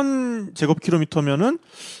그러니까 1000제곱킬로미터면은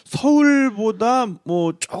서울보다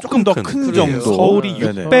뭐 조금 더 큰 정도. 서울이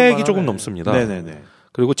네네. 600이 조금 넘습니다. 네네네.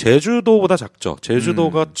 그리고 제주도보다 작죠.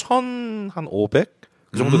 제주도가 1500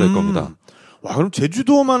 그 정도 될 겁니다. 와, 그럼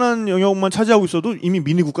제주도만한 영역만 차지하고 있어도 이미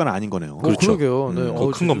미니 국가는 아닌 거네요. 그렇죠. 그러게요. 네.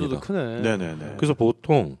 그거 큰 겁니다. 크네. 네네네. 그래서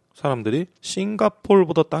보통 사람들이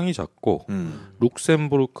싱가폴보다 땅이 작고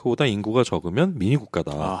룩셈부르크보다 인구가 적으면 미니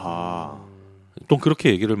국가다. 아하. 또 그렇게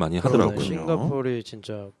얘기를 많이 하더라고요. 네, 싱가폴이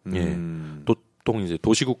진짜 보통 이제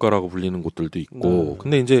도시 국가라고 불리는 곳들도 있고.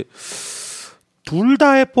 근데 이제 둘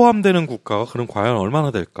다에 포함되는 국가가 그럼 과연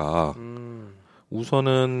얼마나 될까?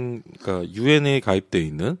 우선은 그러니까 유엔에 가입돼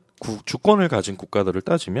있는 주권을 가진 국가들을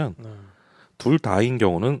따지면 둘 다인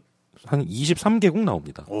경우는 한 23개국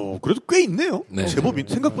나옵니다. 그래도 꽤 있네요. 네. 제법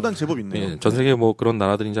생각보단 제법 있네요. 네, 전 세계 뭐 그런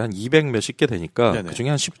나라들이 이제 한 200 몇십 개 되니까 네네. 그 중에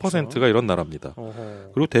한 10%가 이런 나라입니다.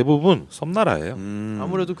 어허. 그리고 대부분 섬나라예요.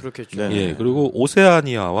 아무래도 그렇겠죠. 네네. 예, 그리고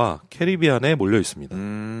오세아니아와 캐리비안에 몰려 있습니다.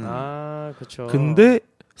 그렇죠. 근데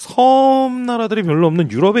섬나라들이 별로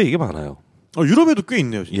없는 유럽에 이게 많아요. 유럽에도 꽤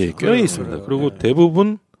있네요, 진짜. 예, 꽤 있습니다. 그리고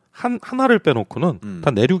대부분 하나를 빼놓고는 다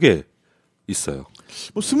내륙에 있어요.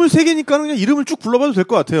 뭐 23개니까는 그냥 이름을 쭉 불러봐도 될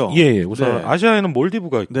것 같아요. 예, 우선 네. 아시아에는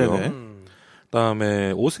몰디브가 있고요. 네네.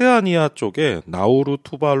 그다음에 오세아니아 쪽에 나우루,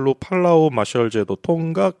 투발루, 팔라우, 마셜제도,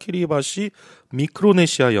 tonga, 키리바시,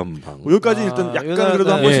 미크로네시아 연방. 뭐 여기까지 일단 약간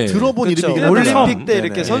그래도 한 네. 번씩 들어본 그렇죠. 이름이긴 한데. 올림픽 때 네네.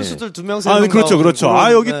 이렇게 선수들 2명, 3명 그렇죠, 그렇죠.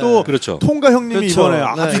 그런, 여기 또 그렇죠. 통가 형님이 그렇죠. 이번에 네,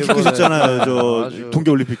 아주 이번에. 기쁘셨잖아요. 저 아주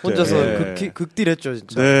동계올림픽 때. 혼자서 네. 극딜했죠,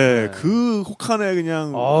 진짜. 네, 그 혹한에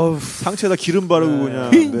그냥 아우, 상체에다 기름 바르고 네.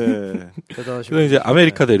 그냥. 네. 대단하시고. 그다음에 이제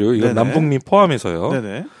아메리카 대륙, 이건 네네. 남북미 포함해서요.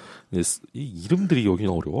 네네. 이 이름들이 여기는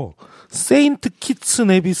어려워. 세인트 키츠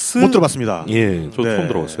네비스. 못 들어봤습니다. 예, 저 네. 처음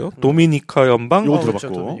들어봤어요. 도미니카 연방. 요거 그렇죠,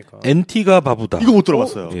 들어봤고. 도미니카. 엔티가 바부다. 이거 못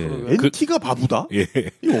들어봤어요. 예. 엔티가 바부다? 예.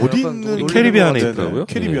 이거 어디 약간 있는 캐리비안에 네네. 있더라고요.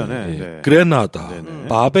 캐리비안에. 예, 예. 네. 그레나다, 네네.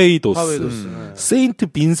 바베이도스, 바베이도스. 네. 세인트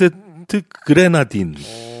빈센트 그레나딘,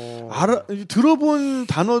 들어본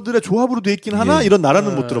단어들의 조합으로 돼 있긴 하나 이런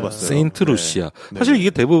나라는 못 들어봤어요. 세인트 루시아. 네. 사실 이게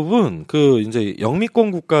대부분 그 이제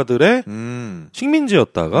영미권 국가들의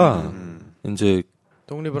식민지였다가 이제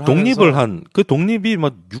독립을 한 그 독립이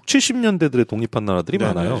막 6, 70년대들에 독립한 나라들이 네,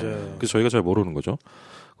 많아요. 네. 그래서 저희가 잘 모르는 거죠.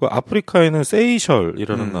 그 아프리카에는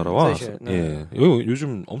세이셜이라는 나라와 세이셜, 네.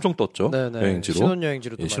 요즘 엄청 떴죠. 네네. 여행지로.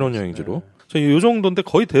 신혼여행지로. 신혼여행지로. 요 정도인데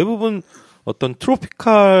거의 대부분 어떤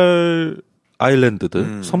트로피칼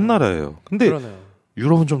아일랜드들 섬나라예요. 근데 그러네요.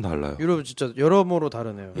 유럽은 좀 달라요. 유럽은 진짜 여러모로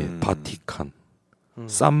다르네요. 바티칸,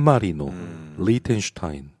 산마리노,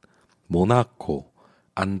 리텐슈타인, 모나코,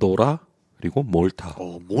 안도라, 그리고 몰타.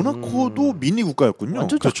 모나코도 미니 국가였군요.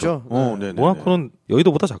 완전 작죠. 네네. 모나코는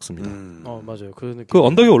여의도보다 작습니다. 맞아요. 그 느낌. 그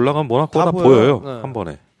언덕에 올라가면 모나코가 다 보여요. 네. 한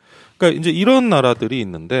번에. 그러니까 이제 이런 나라들이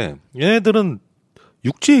있는데 얘네들은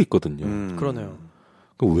육지에 있거든요. 그러네요.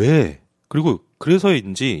 왜? 그리고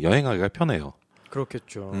그래서인지 여행하기가 편해요.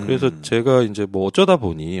 그렇겠죠. 그래서 제가 이제 뭐 어쩌다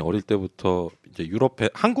보니 어릴 때부터 이제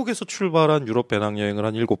한국에서 출발한 유럽 배낭여행을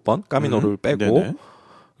한 7번 까미노를 빼고 네네.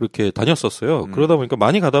 이렇게 다녔었어요. 그러다 보니까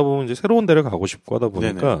많이 가다 보면 이제 새로운 데를 가고 싶고 하다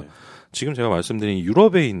보니까 네네. 지금 제가 말씀드린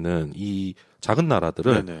유럽에 있는 이 작은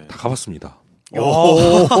나라들을 네네. 다 가봤습니다.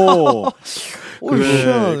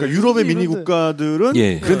 그러니까 유럽의 미니 국가들은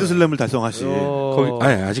그랜드슬램을 달성하신. 거기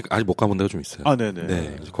아직 못 가본 데가 좀 있어요. 네네.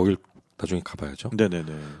 네, 그래서 거길 나중에 가봐야죠.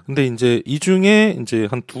 네네네. 근데 이제 이 중에 이제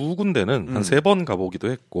한 2군데는 한 3번 가보기도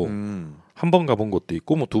했고, 한 번 가본 것도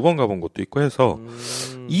있고, 뭐 2번 가본 것도 있고 해서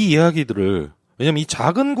이 이야기들을 왜냐면 이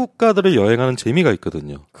작은 국가들을 여행하는 재미가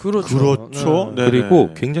있거든요. 그렇죠. 네.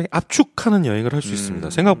 그리고 굉장히 압축하는 여행을 할 수 있습니다.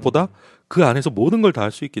 생각보다 그 안에서 모든 걸 다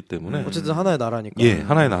할 수 있기 때문에. 어쨌든 하나의 나라니까. 예,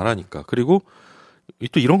 하나의 나라니까. 그리고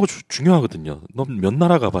또 이런 거 중요하거든요. 너 몇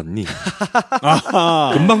나라 가봤니?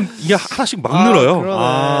 금방 이게 하나씩 막 늘어요. 그러네.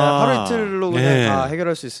 하루 이틀로 그냥 다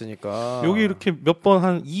해결할 수 있으니까. 여기 이렇게 몇 번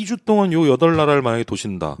한 2주 동안 요 8나라를 만약에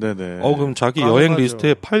도신다. 네네. 그럼 자기 여행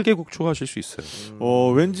리스트에 8개국 추가하실 수 있어요.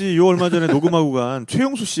 왠지 요 얼마 전에 녹음하고 간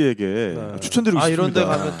최용수 씨에게 추천드리고 싶습니다. 이런 데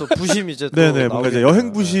가면 또 부심 이제 또 네네. 뭔가 이제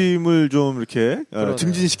여행 부심을 좀 이렇게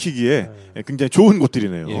증진시키기에 굉장히 좋은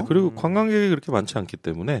곳들이네요. 예, 그리고 관광객이 그렇게 많지 않기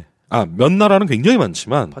때문에 몇 나라는 굉장히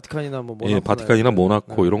많지만 바티칸이나 뭐 모나코, 바티칸이나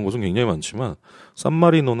모나코 이런 곳은 굉장히 많지만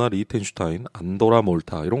산마리노나 리텐슈타인, 안도라,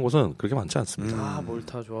 몰타 이런 곳은 그렇게 많지 않습니다.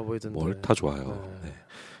 몰타 좋아 보이던데. 몰타 좋아요. 네.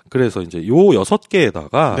 그래서 이제 요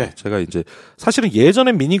 6개에다가 제가 이제 사실은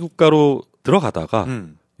예전엔 미니 국가로 들어가다가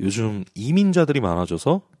요즘 이민자들이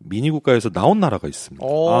많아져서 미니 국가에서 나온 나라가 있습니다.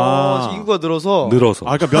 인구가 늘어서.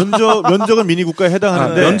 그러니까 면적은 미니 국가에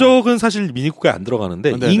해당하는데 면적은 사실 미니 국가에 안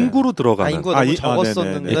들어가는데 인구로 들어가는. 인구가 너무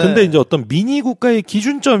적었었는데. 근데 이제 어떤 미니 국가의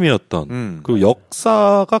기준점이었던 그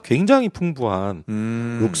역사가 굉장히 풍부한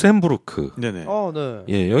룩셈부르크. 네네.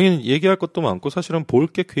 예, 여기는 얘기할 것도 많고 사실은 볼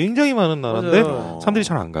게 굉장히 많은 나라인데 사람들이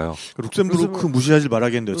잘 안 가요. 룩셈부르크 무시하지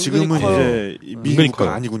말아야겠는데요. 지금은 이제 미니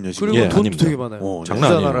국가가 아니군요. 지금. 그리고 돈도 되게 많아요.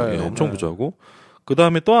 장난 아니에요. 엄청 부자고. 그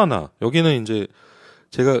다음에 또 하나, 여기는 이제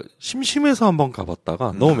제가 심심해서 한번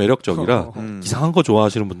가봤다가 너무 매력적이라 이상한 거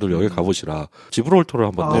좋아하시는 분들 여기 가보시라. 지브롤터를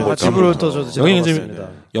한번 넣어볼까. 지브롤터 저도 제가 여기는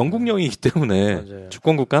영국령이기 때문에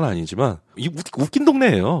주권 국가는 아니지만 웃긴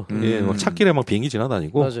동네예요. 예, 막 찾길에 막 비행기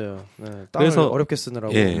지나다니고. 맞아요. 네, 그래서 어렵게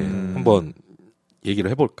쓰느라고. 예, 한번 얘기를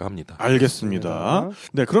해볼까 합니다. 알겠습니다.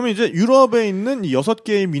 네, 그러면 이제 유럽에 있는 이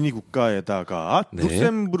 6개의 미니 국가에다가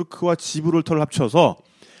룩셈부르크와 지브롤터를 합쳐서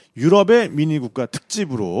유럽의 미니 국가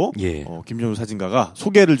특집으로 김정우 사진가가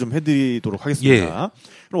소개를 좀 해드리도록 하겠습니다.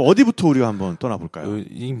 그럼 어디부터 우리가 한번 떠나볼까요?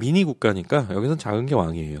 이 미니 국가니까 여기선 작은 게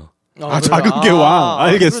왕이에요. 작은 게 왕.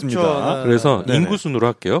 알겠습니다. 그렇죠. 그래서 인구 순으로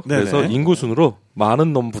할게요. 그래서 인구 순으로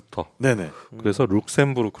많은 놈부터. 네네. 그래서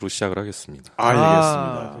룩셈부르크로 시작을 하겠습니다.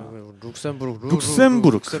 알겠습니다.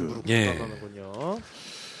 룩셈부르크. 예.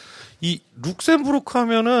 이 룩셈부르크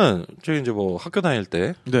하면은 저희 이제 뭐 학교 다닐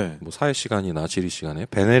때 뭐 사회 시간이나 지리 시간에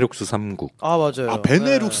베네룩스 3국. 맞아요.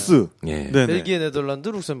 베네룩스. 예. 벨기에, 네덜란드,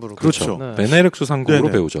 룩셈부르크. 그렇죠. 베네룩스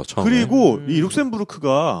 3국으로 배우죠. 처음에. 그리고 이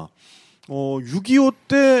룩셈부르크가 6.25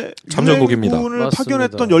 때 참전국입니다. 유엔군을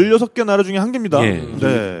파견했던 16개 나라 중에 한 개입니다.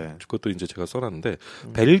 네. 그것도 이제 제가 써놨는데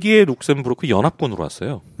벨기에, 룩셈부르크 연합군으로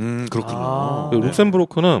왔어요. 그렇군요.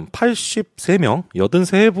 룩셈부르크는 83명,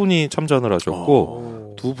 83분이 참전을 하셨고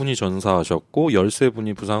 2분이 전사하셨고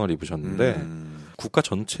 13분이 부상을 입으셨는데 국가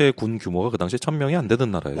전체 군 규모가 그 당시에 1000명이 안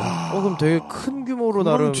되던 나라예요. 그럼 되게 큰 규모로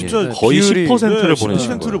나름 진짜 거의 10%를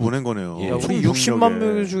보내신 10%를 보낸 거네요. 우리 60만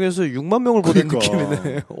명 중에서 6만 명을 보낸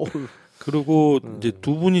느낌이네. 그리고 이제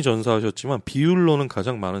 2분이 전사하셨지만 비율로는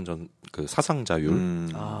가장 많은 그 사상자율.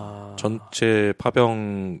 전체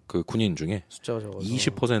파병 그 군인 중에 숫자가 적어서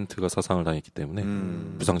 20%가 사상을 당했기 때문에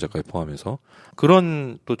부상자까지 포함해서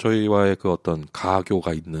그런 또 저희와의 그 어떤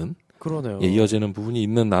가교가 있는 그러네요. 이어지는 부분이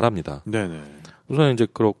있는 나라입니다. 네네. 우선 이제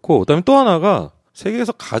그렇고 그다음에 또 하나가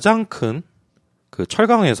세계에서 가장 큰 그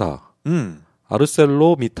철강 회사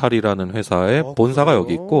아르셀로 미탈이라는 회사의 본사가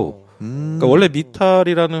여기 있고, 그러니까 원래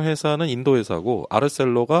미탈이라는 회사는 인도 회사고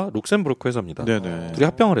아르셀로가 룩셈부르크 회사입니다. 네네. 둘이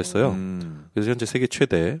합병을 했어요. 그래서 현재 세계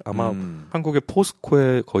최대, 아마 한국의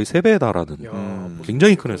포스코의 거의 3배에 달하는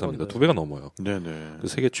굉장히 큰 회사입니다. 2배가 넘어요. 네네.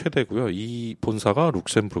 세계 최대고요. 이 본사가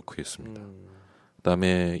룩셈부르크에 있습니다.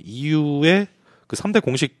 그다음에 EU의 그 3대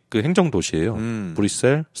공식 그 행정 도시예요.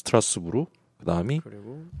 브뤼셀, 스트라스부르, 그다음이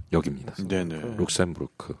여기입니다. 네네.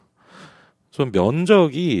 룩셈부르크. 그래서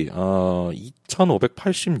면적이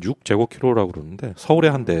 2,586 제곱킬로라고 그러는데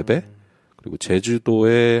서울의 한 4배, 그리고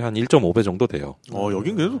제주도의 한 1.5배 정도 돼요.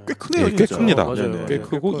 여긴 그래도 꽤 크네요. 네, 꽤 큽니다. 맞아요. 꽤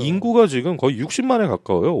크고 인구가 지금 거의 60만에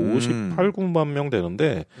가까워요. 58, 9만 명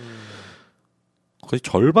되는데 거의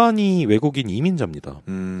절반이 외국인 이민자입니다.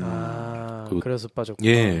 그래서 빠졌구나.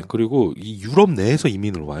 예, 그리고 이 유럽 내에서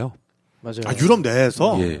이민을 와요. 맞아요. 유럽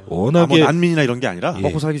내에서? 예, 워낙에 뭐 난민이나 이런 게 아니라? 예.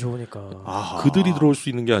 먹고 살기 좋으니까. 그들이 들어올 수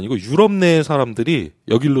있는 게 아니고 유럽 내 사람들이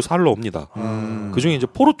여기로 살러 옵니다. 그중에 이제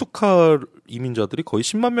포르투갈 이민자들이 거의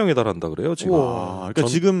 10만 명에 달한다 그래요, 지금. 그러니까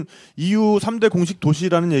지금 EU 3대 공식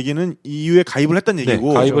도시라는 얘기는 EU에 가입을 했다는 얘기고.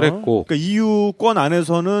 네, 가입을 했고. 그러니까 EU권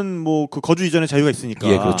안에서는 뭐 그 거주 이전의 자유가 있으니까.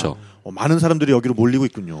 예, 그렇죠. 많은 사람들이 여기로 몰리고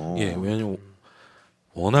있군요. 예, 왜냐면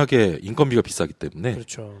워낙에 인건비가 비싸기 때문에.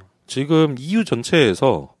 그렇죠. 지금 EU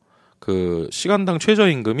전체에서 그 시간당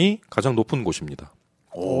최저임금이 가장 높은 곳입니다.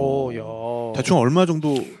 야. 대충 얼마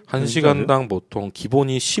정도? 한 시간당 보통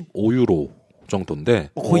기본이 15유로 정도인데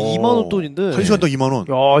거의 2만 원 돈인데. 한 시간당 2만 원.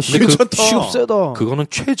 야, 괜찮다. 시급 세다. 그거는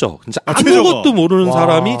최저. 진짜 최저가. 아무것도 모르는 와.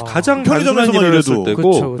 사람이 가장 단순한 편의점에서만 일을 했을 일해도.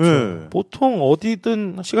 때고 그쵸. 예. 보통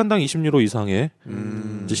어디든 시간당 20유로 이상의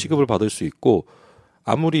이제 시급을 받을 수 있고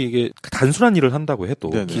아무리 이게 단순한 일을 한다고 해도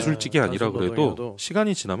네네. 기술직이 아니라 단순 그래도 노동이어도.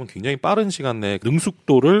 시간이 지나면 굉장히 빠른 시간 내에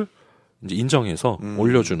능숙도를 이제 인정해서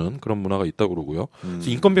올려주는 그런 문화가 있다고 그러고요. 그래서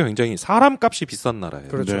인건비가 굉장히 사람값이 비싼 나라예요.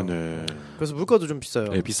 그렇죠. 네네. 그래서 물가도 좀 비싸요.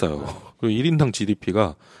 네, 비싸요. 그리고 1인당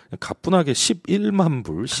GDP가 가뿐하게 11만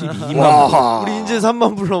불, 12만 불. 우리 이제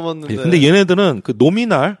 3만 불 넘었는데. 예, 근데 얘네들은 그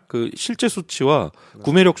노미날 그 실제 수치와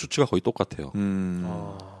구매력 수치가 거의 똑같아요.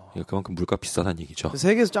 예, 그만큼 물가 비싸다는 얘기죠.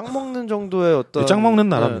 세계에서 짱 먹는 정도의 어떤 짱 먹는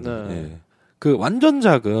나라입니다. 네, 네. 예. 그 완전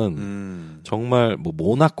작은 정말 뭐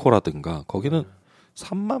모나코라든가 거기는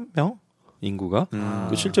 3만 명 인구가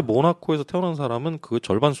그 실제 모나코에서 태어난 사람은 그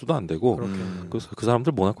절반 수도 안 되고 그래서 그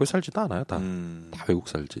사람들 모나코에 살지도 않아요. 다 외국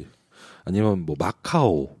살지. 아니면 뭐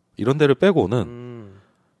마카오 이런 데를 빼고는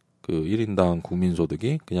그 1인당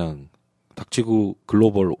국민소득이 그냥 닥치고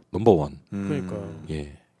글로벌 넘버원. 그러니까요.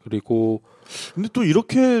 예. 그리고 근데 또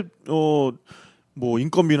이렇게 뭐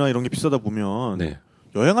인건비나 이런 게 비싸다 보면 네.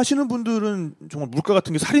 여행하시는 분들은 정말 물가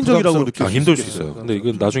같은 게 살인적이라고 느낄 수 힘들 수 있겠어요. 있어요. 근데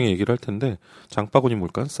이건 나중에 얘기를 할 텐데 장바구니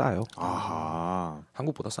물가는 싸요. 아하.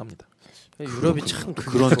 한국보다 쌉니다. 유럽이 참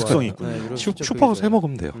그게 그런 좋아요. 특성이 있군요. 네, 유럽이 진짜 슈퍼 그게 사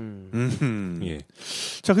먹으면 돼요. 예.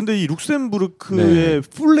 자, 근데 이 룩셈부르크의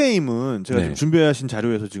풀네임은 제가 네. 지금 준비하신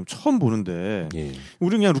자료에서 지금 처음 보는데, 예.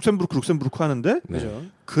 우리는 그냥 룩셈부르크 하는데, 네. 그죠?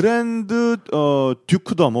 그랜드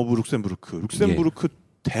듀크덤 오브 룩셈부르크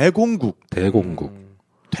대공국.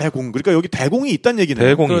 그러니까 여기 대공이 있다는 얘기네요.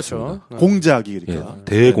 대공이 그렇죠. 있습니다. 네. 공작이 그러니까. 예.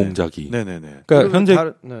 대공작이. 네네네. 그러니까 현재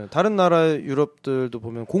다른 나라 유럽들도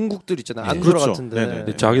보면 공국들 있잖아요. 예. 안드라 그렇죠. 같은데. 네네.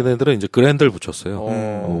 근데 자기네들은 이제 그랜드를 붙였어요.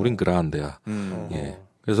 어. 우린 그란데야. 음. 예.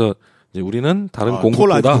 그래서 이제 우리는 다른 톨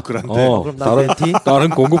공국보다 아니고 그란데. 그럼 난 벤티? 다른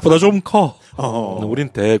공국보다 좀 커. 어. 우린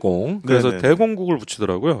대공. 그래서 네네. 대공국을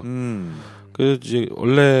붙이더라고요. 그 이제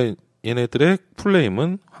원래 얘네들의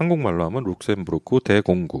풀네임은 한국말로 하면 룩셈부르크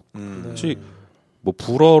대공국. 혹시 뭐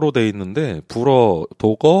불어로 돼 있는데 불어,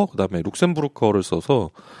 독어, 그다음에 룩셈부르크어를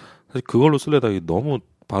써서 사실 그걸로 쓰려다 너무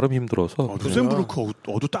발음이 힘들어서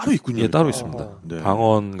룩셈부르크어도 따로 있군요. 예, 따로 있습니다. 네.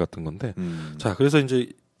 방언 같은 건데. 자, 그래서 이제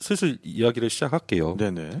슬슬 이야기를 시작할게요.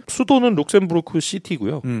 네네. 수도는 룩셈부르크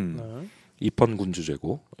시티고요. 네. 입헌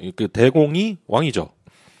군주제고. 그 대공이 왕이죠.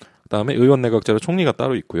 그다음에 의원 내각제로 총리가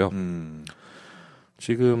따로 있고요.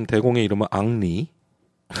 지금 대공의 이름은 앙리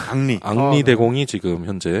네. 대공이 지금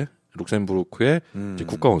현재 룩셈부르크의 이제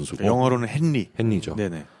국가 원수고. 영어로는 헨리죠.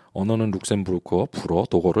 네네. 언어는 룩셈부르크어, 불어,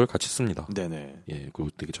 독어를 같이 씁니다. 네네. 예, 그리고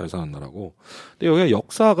되게 잘 사는 나라고. 근데 여기가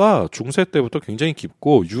역사가 중세 때부터 굉장히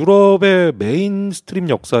깊고 유럽의 메인스트림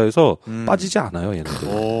역사에서 빠지지 않아요, 얘네들.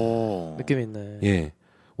 느낌이 있네. 예.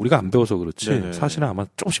 우리가 안 배워서 그렇지 네네. 사실은 아마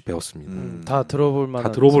조금씩 배웠습니다. 다 들어볼 만한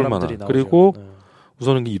다 들어볼 사람들이 만한. 나오죠. 그리고 네.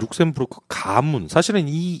 우선은 이 룩셈부르크 가문. 사실은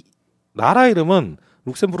이 나라 이름은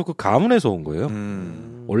룩셈부르크 가문에서 온 거예요.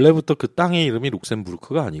 원래부터 그 땅의 이름이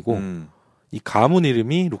룩셈부르크가 아니고 이 가문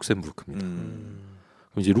이름이 룩셈부르크입니다.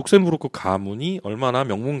 그럼 이제 룩셈부르크 가문이 얼마나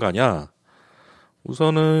명문가냐?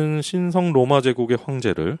 우선은 신성 로마 제국의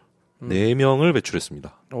황제를 4명을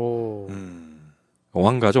배출했습니다. 오.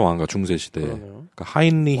 왕가죠, 왕가 중세 시대. 그러니까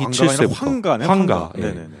하인리히 왕가가 아니라 7세부터 황가네. 황가. 예.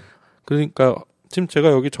 네네네. 그러니까 지금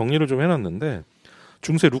제가 여기 정리를 좀 해놨는데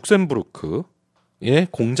중세 룩셈부르크의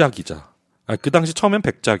공작이자 그 당시 처음엔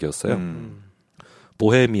백작이었어요.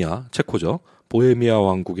 보헤미아 체코죠. 보헤미아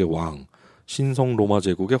왕국의 왕, 신성 로마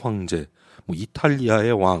제국의 황제, 뭐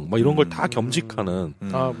이탈리아의 왕, 뭐 이런 걸 다 겸직하는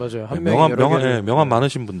아 맞아요. 한 명이 명함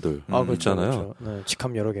많으신 분들 그렇죠, 있잖아요. 그렇죠. 네,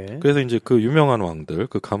 직함 여러 개. 그래서 이제 그 유명한 왕들,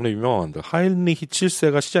 그 가문의 유명한 왕들, 하인리히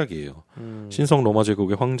 7세가 시작이에요. 신성 로마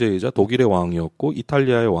제국의 황제이자 독일의 왕이었고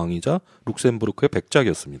이탈리아의 왕이자 룩셈부르크의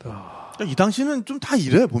백작이었습니다. 이 당시는 좀 다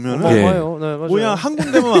이래 보면은 예. 네, 맞아요. 뭐야 한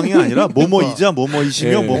군데만 왕이 아니라 뭐뭐이자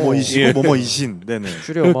뭐뭐이시며 뭐뭐이시고 뭐뭐이신. 네네.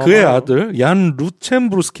 그의 아들 얀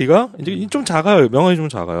루쳔부르스키가 이제 좀 작아요. 명함이 좀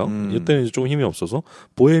작아요. 이때는 이제 좀 힘이 없어서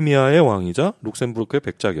보헤미아의 왕이자 룩셈부르크의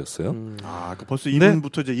백작이었어요. 그 벌써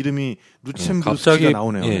이름부터 이제 이름이 루쳔부르스키가 갑자기,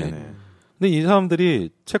 나오네요. 예. 네네. 근데 이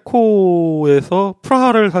사람들이 체코에서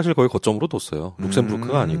프라하를 사실 거의 거점으로 뒀어요.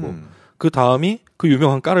 룩셈부르크가 아니고. 그 다음이 그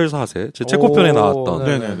유명한 까를 4세, 체코편에 나왔던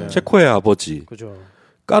네네네. 체코의 아버지, 그죠.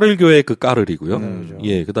 까를교의 그 까를이고요. 그죠.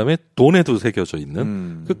 예, 그 다음에 돈에도 새겨져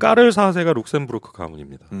있는 그 까를 4세가 룩셈부르크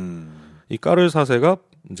가문입니다. 이 까를 4세가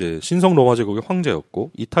이제 신성 로마 제국의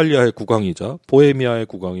황제였고 이탈리아의 국왕이자 보헤미아의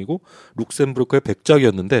국왕이고 룩셈부르크의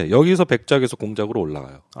백작이었는데 여기서 백작에서 공작으로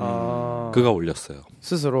올라가요. 그가 올렸어요.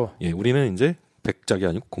 스스로. 예, 우리는 이제 백작이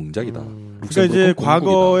아니고 공작이다. 그러니까 이제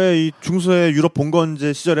과거에 이 중세 유럽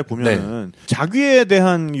봉건제 시절에 보면은 자귀에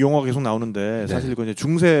대한 용어가 계속 나오는데 사실 이거 이제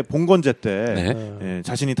중세 봉건제 때 예,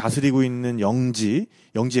 자신이 다스리고 있는 영지의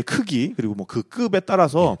크기 그리고 뭐 그 급에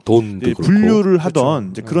따라서 돈도 분류를 하던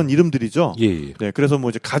이제 그런 이름들이죠. 예. 네, 그래서 뭐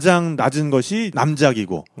이제 가장 낮은 것이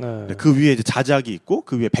남작이고 네, 그 위에 이제 자작이 있고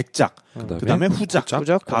그 위에 백작, 그다음에 후작,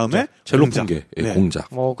 다음에 제일 높은 게 공작.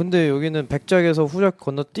 근데 여기는 백작에서 후작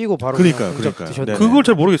건너뛰고 바로 그러니까요. 그걸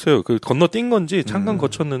잘 모르겠어요. 그 건너뛴 건지 잠깐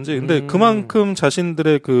거쳤는지. 근데 그만큼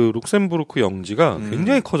자신들의 그 룩셈부르크 영지가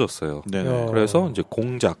굉장히 커졌어요. 그래서 이제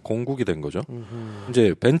공작, 공국이 된 거죠.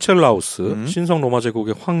 이제 벤첼라우스, 신성 로마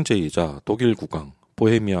제국의 황제이자 독일 국왕,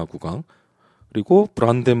 보헤미아 국왕, 그리고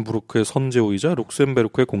브란덴부르크의 선제후이자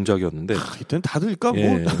룩셈부르크의 공작이었는데 이때는 다들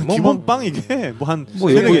기본 빵 이게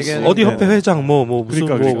어디 협회 회장 무슨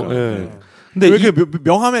근데 왜 이렇게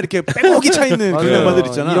명함에 이렇게 빼곡히 차 있는 그런 양반들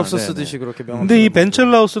있잖아. 이력서 쓰듯이 그렇게 명함. 근데 이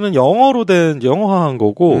벤첼라우스는 영어화한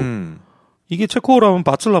거고 이게 체코어로 하면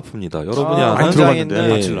바츠라프입니다. 여러분이 아는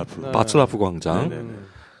들어봤는데 바츠라프 광장.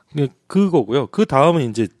 그거고요. 그 다음은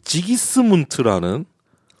이제 지기스문트라는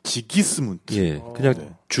지기스문트. 예, 그냥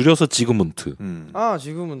줄여서 지그문트.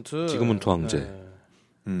 지그문트 황제.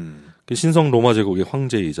 그 신성 로마 제국의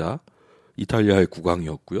황제이자 이탈리아의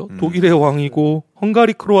국왕이었고요. 독일의 왕이고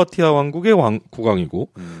헝가리 크로아티아 왕국의 국왕이고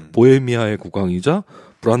보헤미아의 국왕이자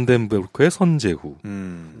브란덴부르크의 선제후.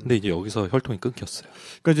 근데 이제 여기서 혈통이 끊겼어요.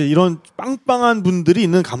 그러니까 이제 이런 빵빵한 분들이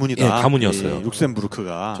있는 가문이다. 예, 가문이었어요.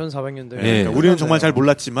 룩셈부르크가 1400년대. 그러니까 우리는 정말 잘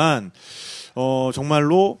몰랐지만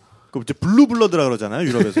정말로 그 이제 블루블러드라 그러잖아요.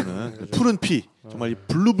 유럽에서는 푸른 피. 정말 이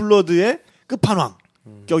블루블러드의 끝판왕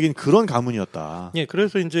격인 그런 가문이었다. 예,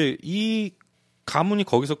 그래서 이제 이 가문이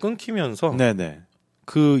거기서 끊기면서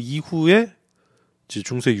그 이후에 이제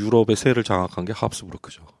중세 유럽의 세를 장악한 게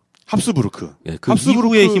합스부르크죠. 합스부르크. 예, 그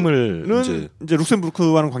이후의 힘을 이제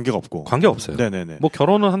룩셈부르크와는 관계가 없고. 관계 없어요. 네네네. 뭐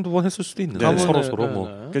결혼은 한두 번 했을 수도 있는데 서로 뭐.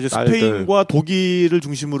 그러니까 이제 스페인과 독일을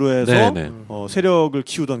중심으로 해서 세력을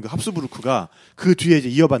키우던 그 합스부르크가 그 뒤에 이제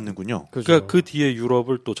이어받는군요. 그러니까 그 뒤에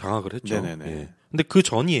유럽을 또 장악을 했죠. 예. 근데 그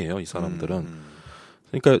전이에요, 이 사람들은.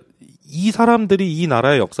 그러니까 이 사람들이 이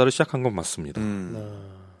나라의 역사를 시작한 건 맞습니다.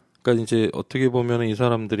 그러니까 이제 어떻게 보면은 이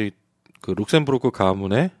사람들이 그 룩셈부르크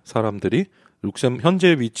가문의 사람들이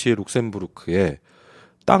현재 위치의 룩셈부르크의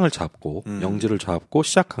땅을 잡고 영지를 잡고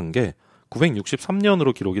시작한 게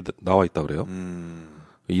 963년으로 기록이 나와 있다 그래요.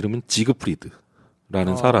 이름은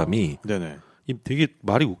지그프리드라는 사람이 되게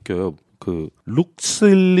말이 웃겨요. 그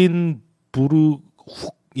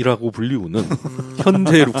룩슬린부르훅이라고 불리우는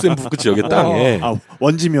현재 룩셈부르크 지역의 땅에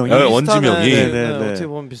원지명이 어떻게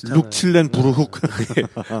보면 비슷하네. 룩칠렌부르훅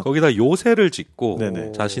거기다 요새를 짓고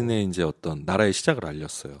자신의 이제 어떤 나라의 시작을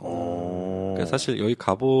알렸어요. 그러니까 사실 여기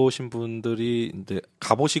가보신 분들이 이제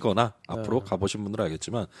가보시거나 앞으로 가보신 분들은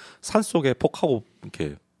알겠지만 산 속에 폭하고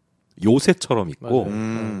이렇게 요새처럼 있고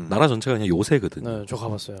나라 전체가 그냥 요새거든요. 네, 저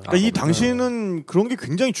가봤어요. 그러니까 이 당시에는 그런 게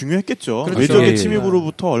굉장히 중요했겠죠. 그렇죠. 외적의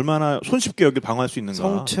침입으로부터 얼마나 손쉽게 여기를 방어할 수 있는가.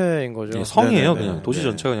 성체인 거죠. 네, 성이에요. 그냥 도시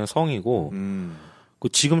전체가 그냥 성이고 그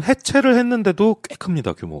지금 해체를 했는데도 꽤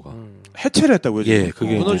큽니다, 규모가. 해체를 했다고요? 예,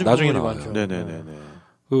 그게 이제 나중에 나와요. 네네네.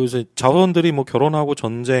 그 이제 자손들이 뭐 결혼하고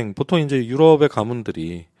전쟁, 보통 이제 유럽의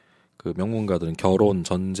가문들이 그 명문가들은 결혼,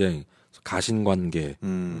 전쟁, 가신 관계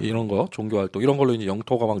이런 거 종교 활동 이런 걸로 이제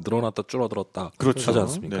영토가 막 늘어났다 줄어들었다 그렇죠. 하지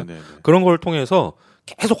않습니까? 네네네. 그런 걸 통해서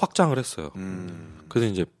계속 확장을 했어요.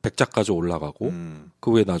 그래서 이제 백작까지 올라가고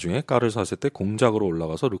그 후에 나중에 까를 4세 때 공작으로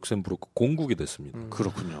올라가서 룩셈부르크 공국이 됐습니다.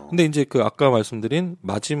 그렇군요. 근데 이제 그 아까 말씀드린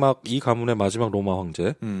마지막 이 가문의 마지막 로마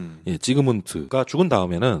황제 예, 지그문트가 죽은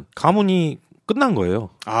다음에는 가문이 끝난 거예요.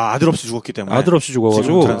 아, 아들 없이 죽었기 때문에. 아들 없이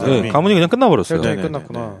죽어가지고 지그문트라는 예, 가문이 그냥 끝나버렸어요. 혈전이 네네네.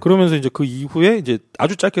 끝났구나. 그러면서 이제 그 이후에 이제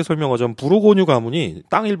아주 짧게 설명하자면 부르고뉴 가문이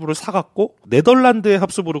땅 일부를 사갖고 네덜란드의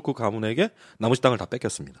합스부르크 가문에게 나머지 땅을 다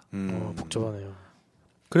뺏겼습니다. 복잡하네요.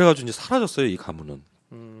 그래가지고 이제 사라졌어요, 이 가문은.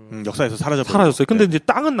 역사에서 사라졌어요. 근데 이제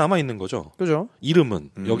땅은 남아 있는 거죠. 그죠?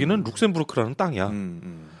 이름은 여기는 룩셈부르크라는 땅이야.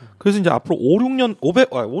 그래서 이제 앞으로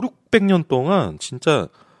 500년 동안 진짜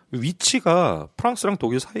위치가 프랑스랑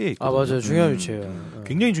독일 사이에 있거든요. 아, 맞아요. 중요한 위치예요.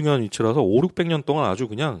 굉장히 중요한 위치라서 500년 동안 아주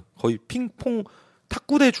그냥 거의 핑퐁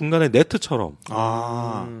탁구대 중간에 네트처럼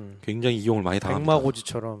굉장히 이용을 많이 당합니다.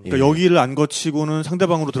 백마고지처럼. 그러니까 여기를 안 거치고는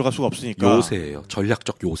상대방으로 들어갈 수가 없으니까. 요새예요.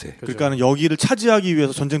 전략적 요새. 그러니까는 여기를 차지하기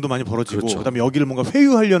위해서 전쟁도 많이 벌어지고, 그렇죠. 그다음에 여기를 뭔가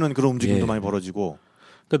회유하려는 그런 움직임도 예. 많이 벌어지고.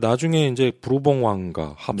 그러니까 나중에 이제 부르봉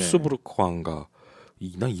왕가, 합스부르크 왕가,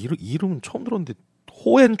 난 이름은 처음 들었는데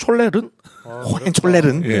호헨촐레른?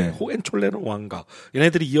 호헨촐레른? 예, 호헨촐레른 왕가.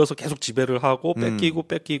 얘네들이 이어서 계속 지배를 하고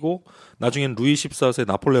뺏기고 나중엔 루이 14세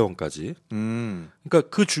나폴레옹까지. 그러니까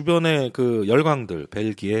그 주변의 그 열강들,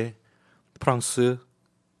 벨기에, 프랑스,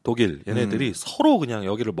 독일 얘네들이 서로 그냥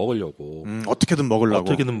여기를 먹으려고 어떻게든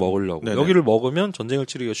먹으려고. 네네. 여기를 먹으면 전쟁을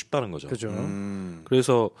치르기가 쉽다는 거죠. 그죠.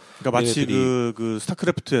 그래서 그러니까 마치 얘네들이 그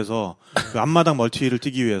스타크래프트에서 그 앞마당 멀티를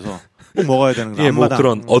뛰기 위해서 꼭 먹어야 되는 거. 예, 뭐 앞마당.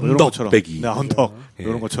 그런 뭐 이런 언덕 것처럼. 배기. 네, 언덕. 예.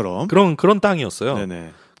 이런 것처럼. 그런 땅이었어요. 네네.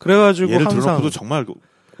 그래가지고 예를 항상 들어놓고도 정말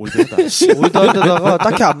올드하다. 올드한데다가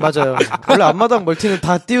딱히 안 맞아요. 원래 앞마당 멀티는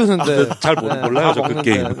다 띄우는데. 잘 몰라요, 저 그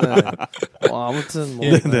게임. 아무튼 뭐.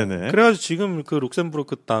 네네네. 그래가지고 지금 그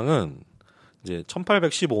룩셈부르크 땅은 이제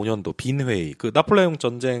 1815년도 빈회의, 그 나폴레옹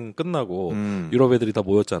전쟁 끝나고 유럽 애들이 다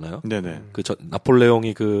모였잖아요. 네네. 그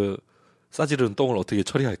나폴레옹이 그 싸지르는 똥을 어떻게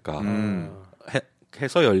처리할까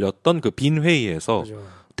해서 열렸던 그 빈회의에서 그죠.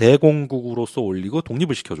 대공국으로서 올리고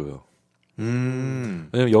독립을 시켜줘요.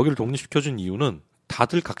 왜냐면 여기를 독립시켜준 이유는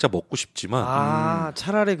다들 각자 먹고 싶지만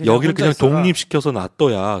차라리 그냥 여기를 그냥 있어라. 독립시켜서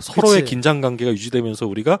놔둬야 서로의 그치. 긴장 관계가 유지되면서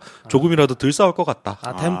우리가 조금이라도 덜 싸울 것 같다.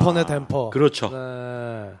 댐퍼네 댐퍼. 그렇죠. 네.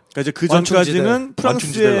 그러니까 이제 그 완충지대. 전까지는 프랑스의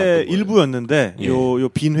완충지대를 일부였는데 예. 요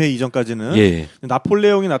빈회의 이전까지는 예.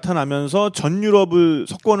 나폴레옹이 나타나면서 전 유럽을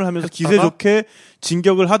석권을 하면서 기세 좋게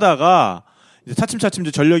진격을 하다가 이제 차츰차츰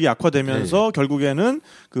이제 전력이 약화되면서 결국에는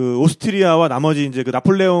그 오스트리아와 나머지 이제 그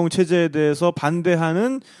나폴레옹 체제에 대해서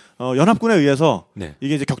반대하는 연합군에 의해서 네.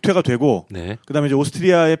 이게 이제 격퇴가 되고 네. 그다음에 이제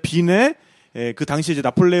오스트리아의 빈에 그 당시 이제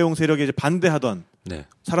나폴레옹 세력에 이제 반대하던 네.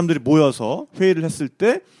 사람들이 모여서 회의를 했을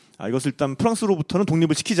때 이것을 일단 프랑스로부터는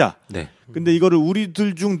독립을 시키자. 네. 근데 이거를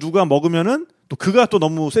우리들 중 누가 먹으면은 또 그가 또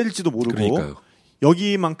너무 세질지도 모르고 그러니까요.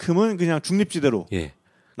 여기만큼은 그냥 중립지대로 예.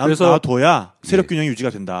 그래서 놔둬야 세력 예. 균형이 유지가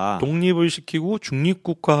된다. 독립을 시키고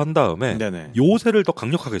중립국화한 다음에 네네. 요새를 더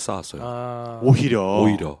강력하게 쌓았어요.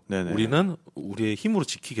 오히려. 네네. 우리는 우리의 힘으로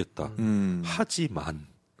지키겠다. 하지만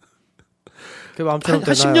그 마음처럼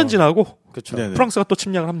한 10년 지나고 그렇죠. 네네. 프랑스가 또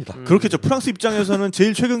침략을 합니다. 그렇겠죠. 프랑스 입장에서는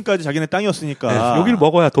제일 최근까지 자기네 땅이었으니까 네, 여기를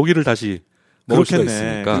먹어야 독일을 다시 먹을 수가 그렇겠네.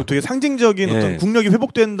 있으니까. 그리고 되게 상징적인 예. 어떤 국력이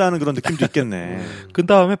회복된다는 그런 느낌도 있겠네. 그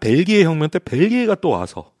다음에 벨기에 혁명 때 벨기에가 또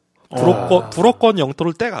와서 불어권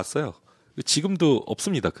영토를 떼갔어요. 지금도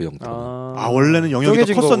없습니다, 그 영토는. 원래는 영역이 더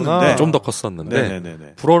쪼개진 컸었는데 거구나. 좀 더 컸었는데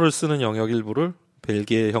네네네. 불어를 쓰는 영역 일부를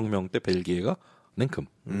벨기에 혁명 때 벨기에가 냉큼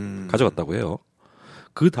가져갔다고 해요.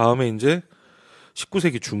 그 다음에 이제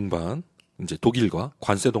 19세기 중반 이제 독일과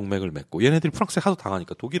관세 동맹을 맺고 얘네들이 프랑스에 하도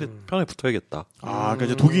당하니까 독일의 편에 붙어야겠다. 그러니까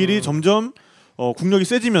이제 독일이 점점 국력이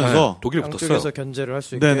세지면서 네, 독일이 양쪽에서 붙었어요. 견제를 할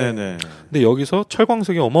수 있게. 네네네. 근데 여기서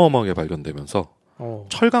철광석이 어마어마하게 발견되면서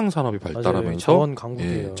철강 산업이 맞아요. 발달하면서 자원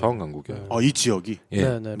강국이에요. 예, 자원 강국이에요. 이 지역이. 예.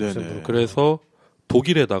 네네. 네네. 그래서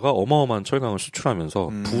독일에다가 어마어마한 철강을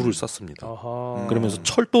수출하면서 부를 쌓습니다. 아하. 그러면서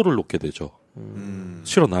철도를 놓게 되죠.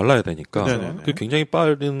 실어 날라야 되니까. 네네네. 그 굉장히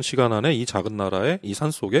빠른 시간 안에 이 작은 나라의 이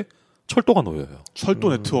산 속에 철도가 놓여요. 철도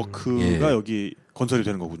네트워크가 예. 여기 건설이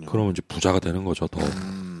되는 거군요. 그러면 이제 부자가 되는 거죠, 더.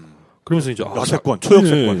 그러면서 이제 역세권,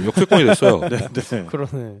 초역세권. 예, 역세권이 됐어요. 네.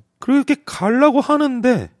 그러네. 그렇게 가려고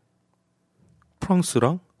하는데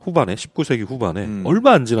프랑스랑 후반에 19세기 후반에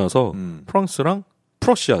얼마 안 지나서 프랑스랑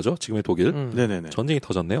프러시아죠, 지금의 독일 네네네. 전쟁이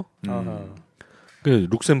터졌네요. 아하. 그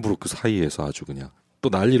룩셈부르크 사이에서 아주 그냥 또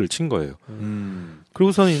난리를 친 거예요.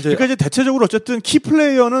 그리고서는 이제 그러니까 이제 대체적으로 어쨌든 키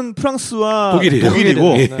플레이어는 프랑스와 독일이에요. 독일이고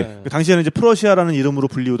네. 그 당시에는 이제 프러시아라는 이름으로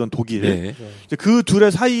불리우던 독일. 네. 이제 그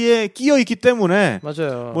둘의 사이에 끼어 있기 때문에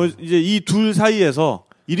맞아요. 뭐 이제 이 둘 사이에서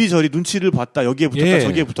이리저리 눈치를 봤다. 여기에 붙었다. 예.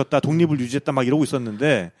 저기에 붙었다. 독립을 유지했다. 막 이러고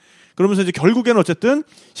있었는데 그러면서 이제 결국에는 어쨌든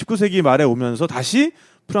 19세기 말에 오면서 다시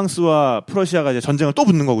프랑스와 프러시아가 이제 전쟁을 또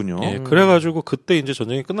붙는 거군요. 예, 그래가지고 그때 이제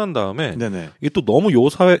전쟁이 끝난 다음에 네네. 이게 또 너무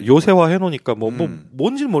요새화 해놓으니까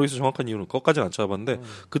뭔지는 모르겠어 정확한 이유는 그것까지는 안 찾아봤는데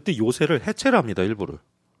그때 요새를 해체를 합니다 일부를.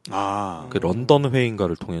 그 런던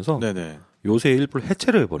회의인가를 통해서 네네. 요새 일부를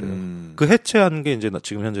해체를 해버려요. 그 해체한 게 이제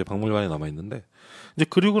지금 현재 박물관에 남아 있는데 이제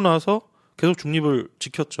그리고 나서 계속 중립을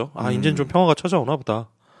지켰죠. 이제는 좀 평화가 찾아오나 보다.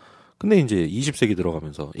 근데 이제 20세기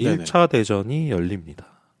들어가면서 네네. 1차 대전이 열립니다.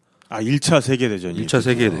 1차 세계대전이. 1차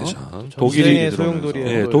세계대전. 독일이 소용돌이에요.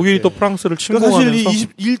 예, 독일이 또 프랑스를 그러니까 사실 침공하면서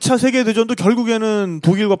이 1차 세계대전도 결국에는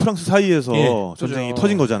독일과 프랑스 사이에서 예, 전쟁이 그죠.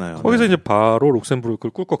 터진 거잖아요. 거기서 이제 바로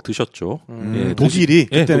룩셈부르크를 꿀꺽 드셨죠. 예, 독일이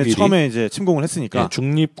예, 그때는 독일이. 처음에 이제 침공을 했으니까. 예,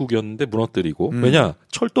 중립국이었는데 무너뜨리고 왜냐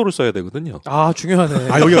철도를 써야 되거든요. 중요하네.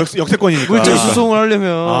 여기 역세권이니까. 물자 수송을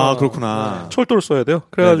하려면. 그렇구나. 철도를 써야 돼요.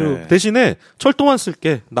 그래가지고 네네. 대신에 철도만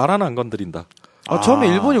쓸게 나라는 안 건드린다. 처음에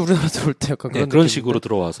일본이 우리나라 들어올 때 약간 네, 그런 그런 느낌인데. 식으로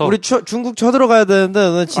들어와서 우리 중국 쳐들어가야 되는데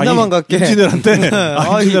너는 진나만 갈게. 임진왜란때.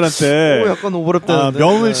 임진왜란때. 약간 오버랩되는데.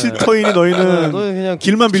 명을 실터이니 너희는 너는 그냥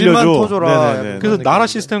길만 빌려줘. 길만 터줘라. 네네네. 그래서 그런 나라 느낌인데.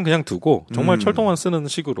 시스템 그냥 두고 정말 철도만 쓰는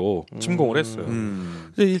식으로 침공을 했어요.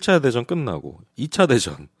 이제 1차 대전 끝나고 2차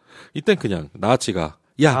대전 이땐 그냥 나치가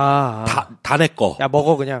다 내 거. 야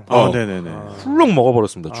먹어 그냥. 네네네. 훌렁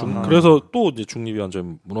먹어버렸습니다. 그래서 또 이제 중립이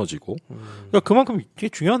완전 무너지고. 그러니까 그만큼 이게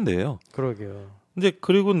중요한 데예요. 그러게요. 이제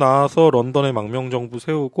그리고 나서 런던에 망명 정부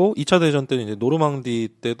세우고 2차 대전 때는 이제 노르망디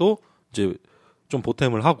때도 이제 좀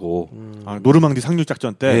보탬을 하고. 노르망디 상륙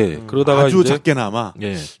작전 때. 예, 그러다가 아주 이제 작게나마.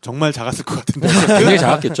 예. 정말 작았을 것 같은데. 굉장히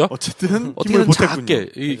작았겠죠. 어쨌든 힘을 어떻게든 보탰군요. 작게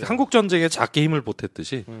이 한국 전쟁에 작게 힘을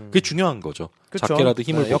보탰듯이 그게 중요한 거죠. 그쵸? 작게라도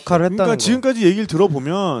힘을 역할을 했다는 그러니까 거. 지금까지 얘기를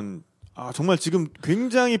들어보면 정말 지금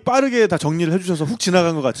굉장히 빠르게 다 정리를 해주셔서 훅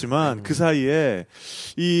지나간 것 같지만 그 사이에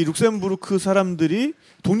이 룩셈부르크 사람들이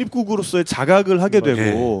독립국으로서의 자각을 하게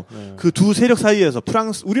되고 그 두 세력 사이에서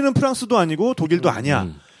우리는 프랑스도 아니고 독일도 아니야.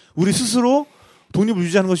 우리 스스로 독립을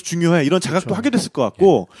유지하는 것이 중요해. 이런 자각도 하게 됐을 것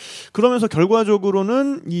같고 그러면서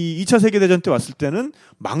결과적으로는 이 2차 세계대전 때 왔을 때는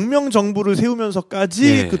망명 정부를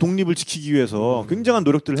세우면서까지 그 독립을 지키기 위해서 굉장한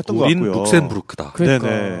노력들을 했던 것 같고요. 우린 룩셈부르크다. 그러니까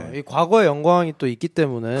네네. 이 과거의 영광이 또 있기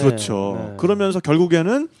때문에. 그렇죠. 네. 그러면서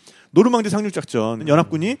결국에는 노르망디 상륙작전,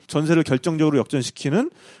 연합군이 전세를 결정적으로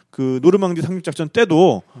역전시키는 그 노르망디 상륙작전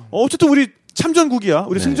때도 어쨌든 우리 참전국이야,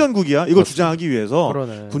 우리 승전국이야, 이걸 주장하기 위해서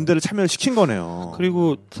그러네. 군대를 참여를 시킨 거네요.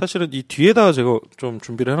 그리고 사실은 이 뒤에다가 제가 좀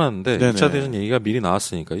준비를 해놨는데 네네. 2차 대전 얘기가 미리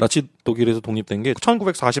나왔으니까 나치 독일에서 독립된 게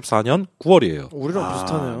 1944년 9월이에요. 우리랑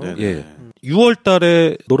비슷하네요. 네네. 예. 6월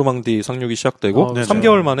달에 노르망디 상륙이 시작되고 네네.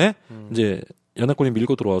 3개월 만에 이제 연합군이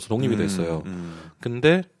밀고 들어와서 독립이 됐어요. 음.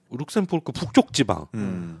 근데 룩셈부르크 북쪽 지방에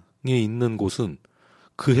있는 곳은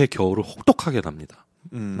그해 겨울을 혹독하게 납니다.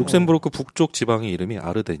 룩셈부르크 북쪽 지방의 이름이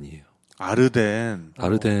아르덴이에요. 아르덴.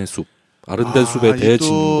 아르덴의 숲. 아르덴 숲의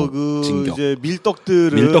대진격. 이제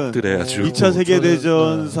밀떡들은 밀떡들에 아주 2차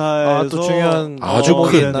세계대전사에서 또 중요한 아주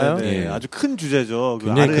어목이 큰, 있나요? 네, 예. 아주 큰 주제죠. 그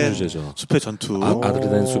굉장히 큰 아르덴 주제죠. 숲의 전투.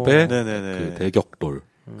 아르덴 숲의 네네네. 그 대격돌.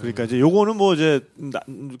 그러니까 이제 요거는 뭐 이제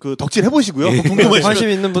그 덕질 해보시고요. 궁금하시면 관심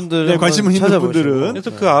있는 분들은 네, 관심 있는 찾아보시고. 분들은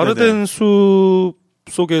그래서 그 아르덴 숲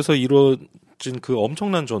속에서 이루어진 그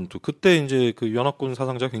엄청난 전투. 그때 이제 그 연합군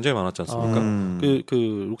사상자가 굉장히 많았지 않습니까?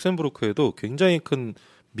 그 룩셈부르크에도 굉장히 큰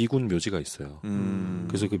미군 묘지가 있어요.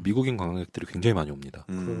 그래서 그 미국인 관광객들이 굉장히 많이 옵니다.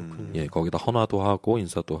 예, 거기다 헌화도 하고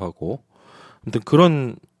인사도 하고. 아무튼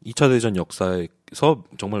그런 2차 대전 역사에서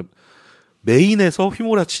정말 메인에서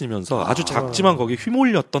휘몰아치면서 아주 작지만 거기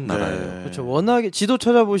휘몰렸던 나라예요. 그렇죠. 워낙에 지도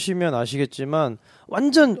찾아보시면 아시겠지만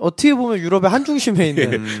완전 어떻게 보면 유럽의 한 중심에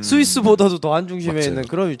있는 스위스보다도 더 한 중심에 맞아요. 있는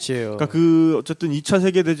그런 위치예요. 그러니까 그 어쨌든 2차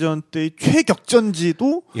세계대전 때의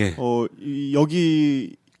최격전지도 예.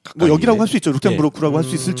 여기 뭐 가까이에. 여기라고 할 수 있죠. 룩셈부르크라고 할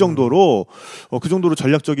수 있을 정도로 그 정도로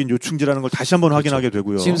전략적인 요충지라는 걸 다시 한번 확인하게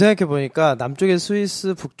되고요. 지금 생각해 보니까 남쪽에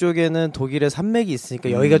스위스, 북쪽에는 독일의 산맥이 있으니까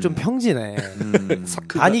여기가 좀 평지네.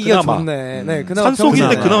 다니기가 그나마. 좋네. 네, 그나마 산속인데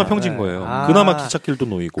평지네. 그나마 평진 네. 거예요. 아. 그나마 기찻길도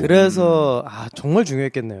놓이고. 그래서 정말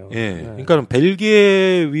중요했겠네요. 예. 네. 그러니까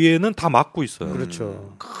벨기에 위에는 다 막고 있어요.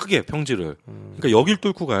 그렇죠. 크게 평지를. 그러니까 여길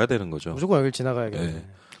뚫고 가야 되는 거죠. 무조건 여길 지나가야겠네. 예.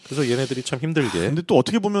 그래서 얘네들이 참 힘들게. 근데 또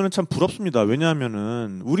어떻게 보면은 참 부럽습니다.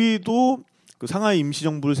 왜냐하면은 우리도 그 상하이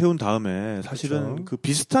임시정부를 세운 다음에 사실은 그렇죠. 그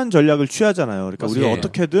비슷한 전략을 취하잖아요. 그러니까 우리가 예.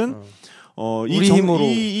 어떻게든 우리 힘으로.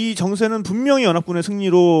 이 정세는 분명히 연합군의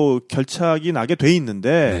승리로 결착이 나게 돼 있는데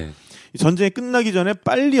네. 전쟁이 끝나기 전에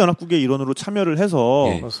빨리 연합국의 일원으로 참여를 해서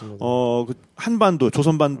예. 그 한반도,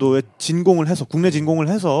 조선반도에 진공을 해서 국내 진공을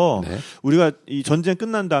해서 네. 우리가 이 전쟁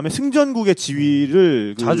끝난 다음에 승전국의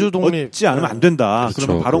지위를 자주 독립 얻지 않으면 안 된다. 그렇죠,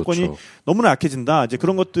 그러면 발언권이 그렇죠. 너무나 약해진다. 이제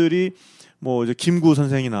그런 것들이 뭐 이제 김구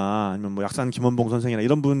선생이나 아니면 뭐 약산 김원봉 선생이나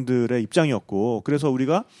이런 분들의 입장이었고, 그래서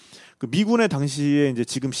우리가 그 미군의 당시에 이제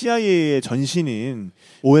지금 CIA의 전신인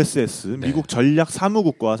OSS 네. 미국 전략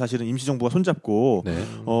사무국과 사실은 임시정부가 손잡고 네.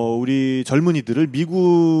 우리 젊은이들을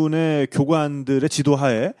미군의 교관들의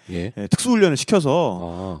지도하에 예. 특수훈련을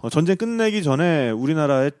시켜서 전쟁 끝내기 전에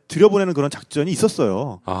우리나라에 들여보내는 그런 작전이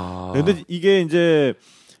있었어요. 그런데 이게 이제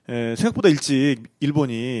생각보다 일찍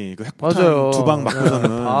일본이 그 핵폭탄 맞아요. 2방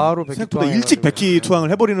맞고서는 바로 생각보다 일찍 백기 투항을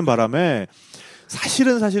해버리는 바람에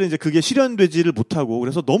사실은 이제 그게 실현되지를 못하고,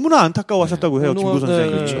 그래서 너무나 안타까워하셨다고 해요, 김구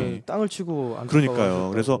선생이. 그렇죠. 땅을 치고 안타까워. 그러니까요.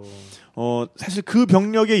 그래서 사실 그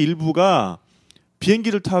병력의 일부가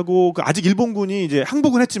비행기를 타고 아직 일본군이 이제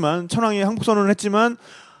항복은 했지만, 천황이 항복 선언을 했지만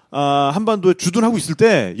한반도에 주둔하고 있을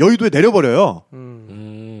때 여의도에 내려버려요.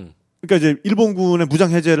 그러니까 이제 일본군의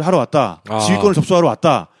무장 해제를 하러 왔다. 지휘권을 접수하러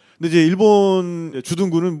왔다. 근데 이제 일본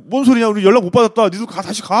주둔군은 뭔 소리냐, 우리 연락 못 받았다. 니들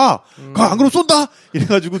다시 가. 안 그러면 쏜다.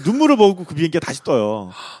 이래가지고 눈물을 먹고 그 비행기가 다시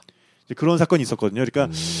떠요. 이제 그런 사건이 있었거든요.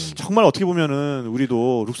 그러니까 정말 어떻게 보면은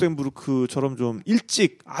우리도 룩셈부르크처럼 좀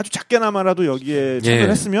일찍 아주 작게나마라도 여기에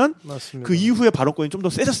참여를 했으면 맞습니다. 그 이후에 발언권이 좀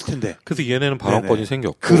더 세졌을 텐데. 그래서 얘네는 발언권이 네네.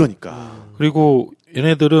 생겼고. 그러니까. 그리고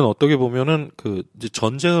얘네들은 어떻게 보면은 그 이제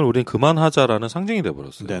전쟁을 우린 그만하자라는 상징이 돼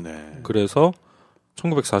버렸어요. 네네. 그래서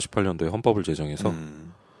 1948년도에 헌법을 제정해서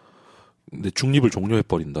근데 중립을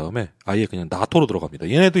종료해버린 다음에 아예 그냥 나토로 들어갑니다.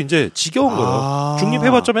 얘네도 이제 지겨운 거예요.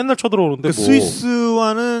 중립해봤자 맨날 쳐들어오는데 그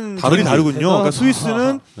스위스와는 다르군요. 다르군요. 그러니까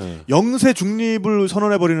스위스는 네. 영세 중립을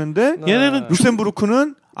선언해버리는데 얘네는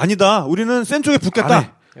룩셈부르크는 아니다. 우리는 센 쪽에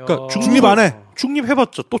붙겠다. 그러니까 중립 안 해.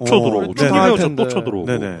 중립해봤자 또 쳐들어오고 네네. 중립해봤자 또 쳐들어오고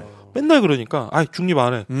네네. 맨날 그러니까 중립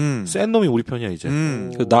안 해. 센 놈이 우리 편이야 이제.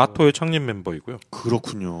 그 나토의 창립 멤버이고요.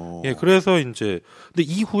 그렇군요. 예, 그래서 이제 근데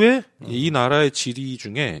이후에 이 나라의 지리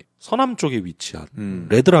중에 서남 쪽에 위치한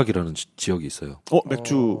레드락이라는 지역이 있어요.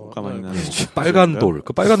 맥주가 많이 나는. 빨간 돌.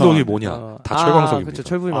 그 빨간 돌이 뭐냐? 다 철광석입니다. 그렇죠.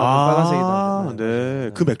 철분이 많은 빨간색이다.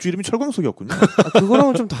 네. 그 맥주 이름이 철광석이었군요.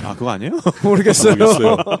 그거랑은 좀 다르. 그거 아니에요? 모르겠어요.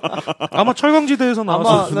 아마 철광지대에서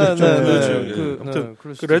나왔을 아마, 수도 있죠. 네. 아무튼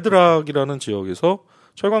그 레드락이라는 지역에서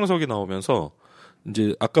철광석이 나오면서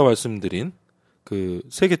이제 아까 말씀드린 그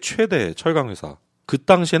세계 최대 철강 회사. 그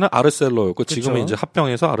당시에는 아르셀로였고 그쵸. 지금은 이제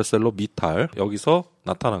합병해서 아르셀로 미탈 여기서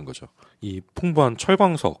나타난 거죠. 이 풍부한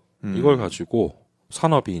철광석 이걸 가지고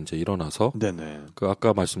산업이 이제 일어나서 네네. 그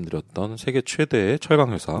아까 말씀드렸던 세계 최대의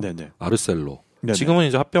철강 회사 네네. 아르셀로. 네네. 지금은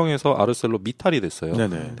이제 합병해서 아르셀로 미탈이 됐어요.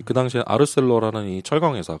 네네. 그 당시에 아르셀로라는 이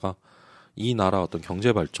철강 회사가 이 나라 어떤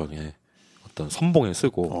경제 발전에 어떤 선봉에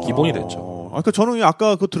쓰고 기본이 됐죠. 그러니까 저는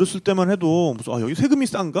아까 그거 들었을 때만 해도 무슨 여기 세금이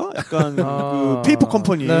싼가? 약간 그 페이퍼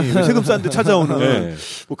컴퍼니 세금 싼데 찾아오는 네.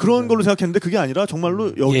 뭐 그런 걸로 생각했는데 그게 아니라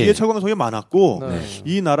정말로 여기에 철광석이 많았고 네.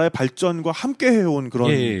 이 나라의 발전과 함께 해온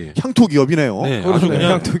그런 예. 향토 기업이네요. 네, 아주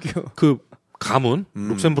그냥 향토기요. 그 가문,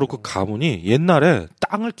 룩셈부르크 가문이 옛날에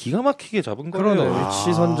땅을 기가 막히게 잡은 거예요. 그러네.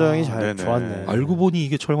 위치 선정이 잘 네네. 좋았네. 알고 보니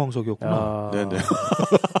이게 철광석이었구나. 네네.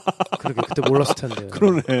 그렇게 그때 몰랐을 텐데.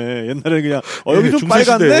 그러네. 옛날에 그냥 여기 좀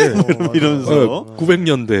중세시대. 빨간데 이러면서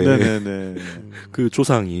 900년대 네네네. 그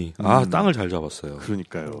조상이 땅을 잘 잡았어요.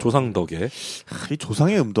 그러니까요. 조상 덕에. 이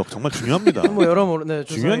조상의 음덕 정말 중요합니다. 뭐 여러모로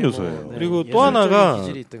중요한 요소예요. 그리고 또 하나가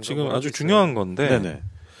지금 아주 중요한 건데 네네.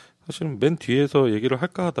 사실은 맨 뒤에서 얘기를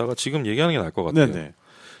할까 하다가 지금 얘기하는 게 나을 것 같아요. 네네.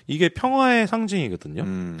 이게 평화의 상징이거든요.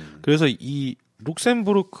 그래서 이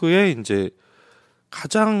룩셈부르크의 이제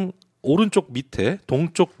가장 오른쪽 밑에,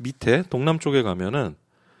 동쪽 밑에, 동남쪽에 가면은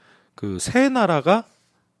그 세 나라가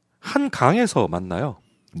한 강에서 만나요.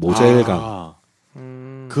 모젤강.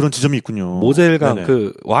 그런 지점이 있군요. 모젤강. 네네.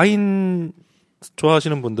 그 와인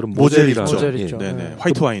좋아하시는 분들은 모젤 모젤이라는 모젤 예. 있죠. 네네.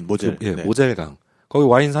 화이트 와인 모젤. 예, 네. 모젤강. 거기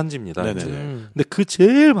와인 산지입니다. 네네. 이제. 근데 그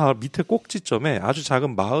제일 밑에 꼭지점에 아주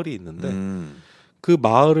작은 마을이 있는데 그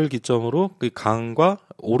마을을 기점으로 그 강과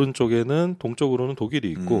오른쪽에는 동쪽으로는 독일이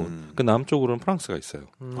있고 그 남쪽으로는 프랑스가 있어요.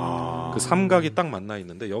 그 삼각이 딱 만나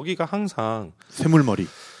있는데 여기가 항상 새물머리.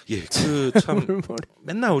 예, 그 참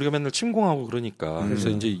맨날 우리가 맨날 침공하고 그러니까 그래서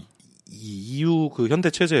이제 이 EU 그 현대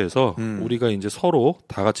체제에서 우리가 이제 서로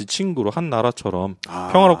다 같이 친구로 한 나라처럼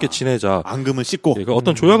평화롭게 지내자. 앙금은 씻고. 예, 그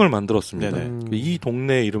어떤 조약을 만들었습니다. 네네. 이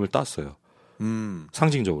동네의 이름을 땄어요.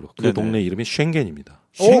 상징적으로. 그 네네. 동네 이름이 쉥겐입니다.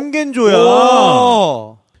 쉥겐조야.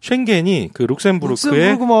 쉥겐이 그 룩셈부르크의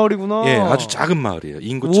룩셈부르크 마을이구나. 예, 아주 작은 마을이에요.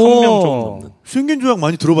 인구 1000명 정도 넘는. 쉥겐 조약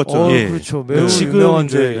많이 들어봤죠. 예. 그렇죠. 매우 지금 유명한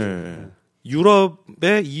이제 데. 네.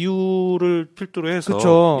 유럽의 EU를 필두로 해서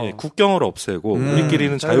그쵸. 국경을 없애고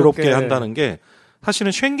우리끼리는 자유롭게 한다는 게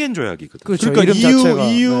사실은 쉥겐 조약이거든요. 그렇죠. 그러니까 이름 자체가.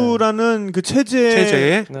 EU라는 그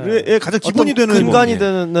체제의 가장 기본이 되는 근간이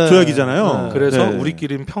되는 조약이잖아요. 그래서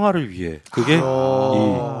우리끼리는 평화를 위해 그게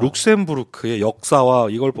이 룩셈부르크의 역사와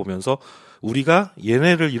이걸 보면서 우리가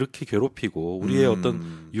얘네를 이렇게 괴롭히고 우리의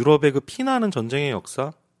어떤 유럽의 그 피나는 전쟁의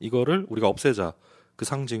역사 이거를 우리가 없애자. 그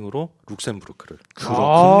상징으로 룩셈부르크를.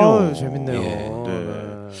 그렇군요. 재밌네요.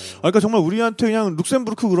 그러니까 정말 우리한테 그냥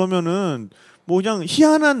룩셈부르크 그러면은 뭐 그냥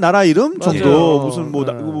희한한 나라 이름 정도 맞아요. 무슨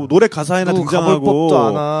뭐 노래 가사에나 등장하고 법도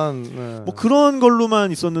안 한. 뭐 그런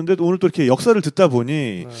걸로만 있었는데 오늘 또 이렇게 역사를 듣다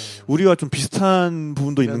보니 우리와 좀 비슷한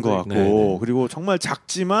부분도 있는 것 같고 그리고 정말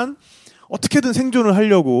작지만 어떻게든 생존을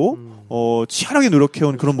하려고 치열하게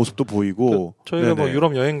노력해온 그런 모습도 보이고 저희가 뭐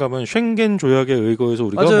유럽 여행 가면 쉥겐 조약에 의거해서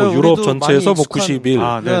우리가 뭐 유럽 전체에서 뭐 90일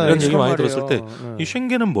이런 얘기 많이 들었을 때 이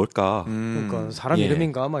쉥겐은 뭘까? 그러니까 사람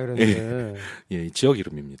이름인가 막 이랬는데 지역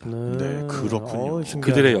이름입니다. 네, 그렇군요.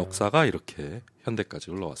 그들의 역사가 이렇게 현대까지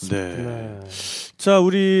올라왔습니다. 자,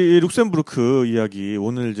 우리 룩셈부르크 이야기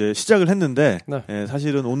오늘 이제 시작을 했는데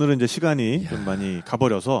사실은 오늘은 이제 시간이 좀 많이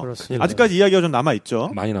가버려서 그렇습니다. 아직까지 이야기가 좀 남아 있죠.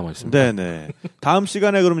 많이 남아 있습니다. 네네. 다음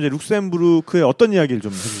시간에 그러면 이제 룩셈부르크의 어떤 이야기를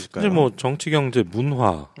좀 해주실까요? 이제 뭐 정치, 경제,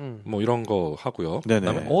 문화 뭐 이런 거 하고요. 네네.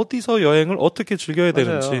 그다음에 어디서 여행을 어떻게 즐겨야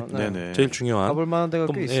되는지 네네. 제일 중요한 가볼 만한 데가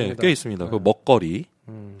꽤 있습니다. 꽤 있습니다. 그 먹거리,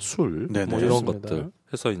 술, 네네. 뭐 이런 그렇습니다. 것들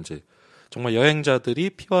해서 이제 정말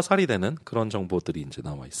여행자들이 피와 살이 되는 그런 정보들이 이제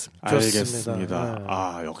나와 있습니다. 알겠습니다.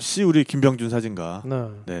 아, 역시 우리 김병준 사진가.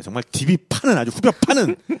 네, 정말 DB 파는 아주 후벼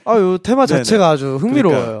파는. 아유, 테마 자체가 아주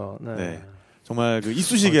흥미로워요. 네. 정말 그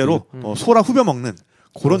이쑤시개로 소라 후벼 먹는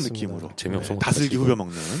그런 그렇습니다. 느낌으로. 재미없어. 다슬기 후벼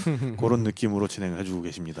먹는 그런 느낌으로 진행을 해주고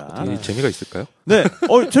계십니다. 재미가 있을까요? 네,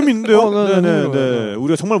 재미있는데요. 네.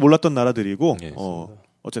 우리가 정말 몰랐던 나라들이고,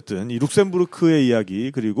 어쨌든 이 룩셈부르크의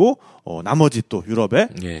이야기 그리고 나머지 또 유럽의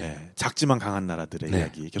작지만 강한 나라들의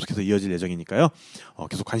이야기 계속해서 이어질 예정이니까요.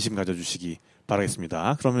 계속 관심 가져주시기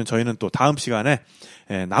바라겠습니다. 그러면 저희는 또 다음 시간에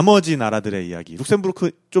나머지 나라들의 이야기,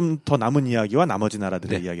 룩셈부르크 좀 더 남은 이야기와 나머지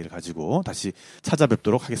나라들의 이야기를 가지고 다시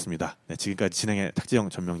찾아뵙도록 하겠습니다. 네, 지금까지 진행의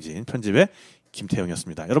탁재영, 전명진, 편집의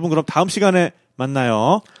김태영이었습니다. 여러분 그럼 다음 시간에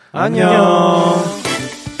만나요. 안녕.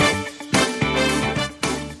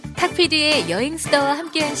 탁PD의 여행수다와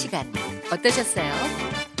함께한 시간 어떠셨어요?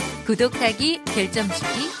 구독하기, 별점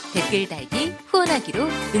주기, 댓글 달기, 후원하기로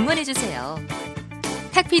응원해주세요.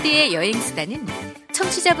 탁PD의 여행수다는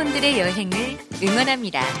청취자분들의 여행을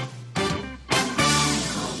응원합니다.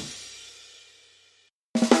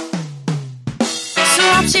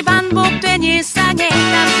 수없이 반복된 일상에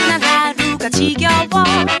나른한 하루가 지겨워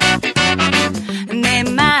내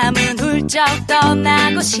마음은 훌쩍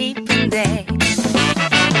떠나고 싶은데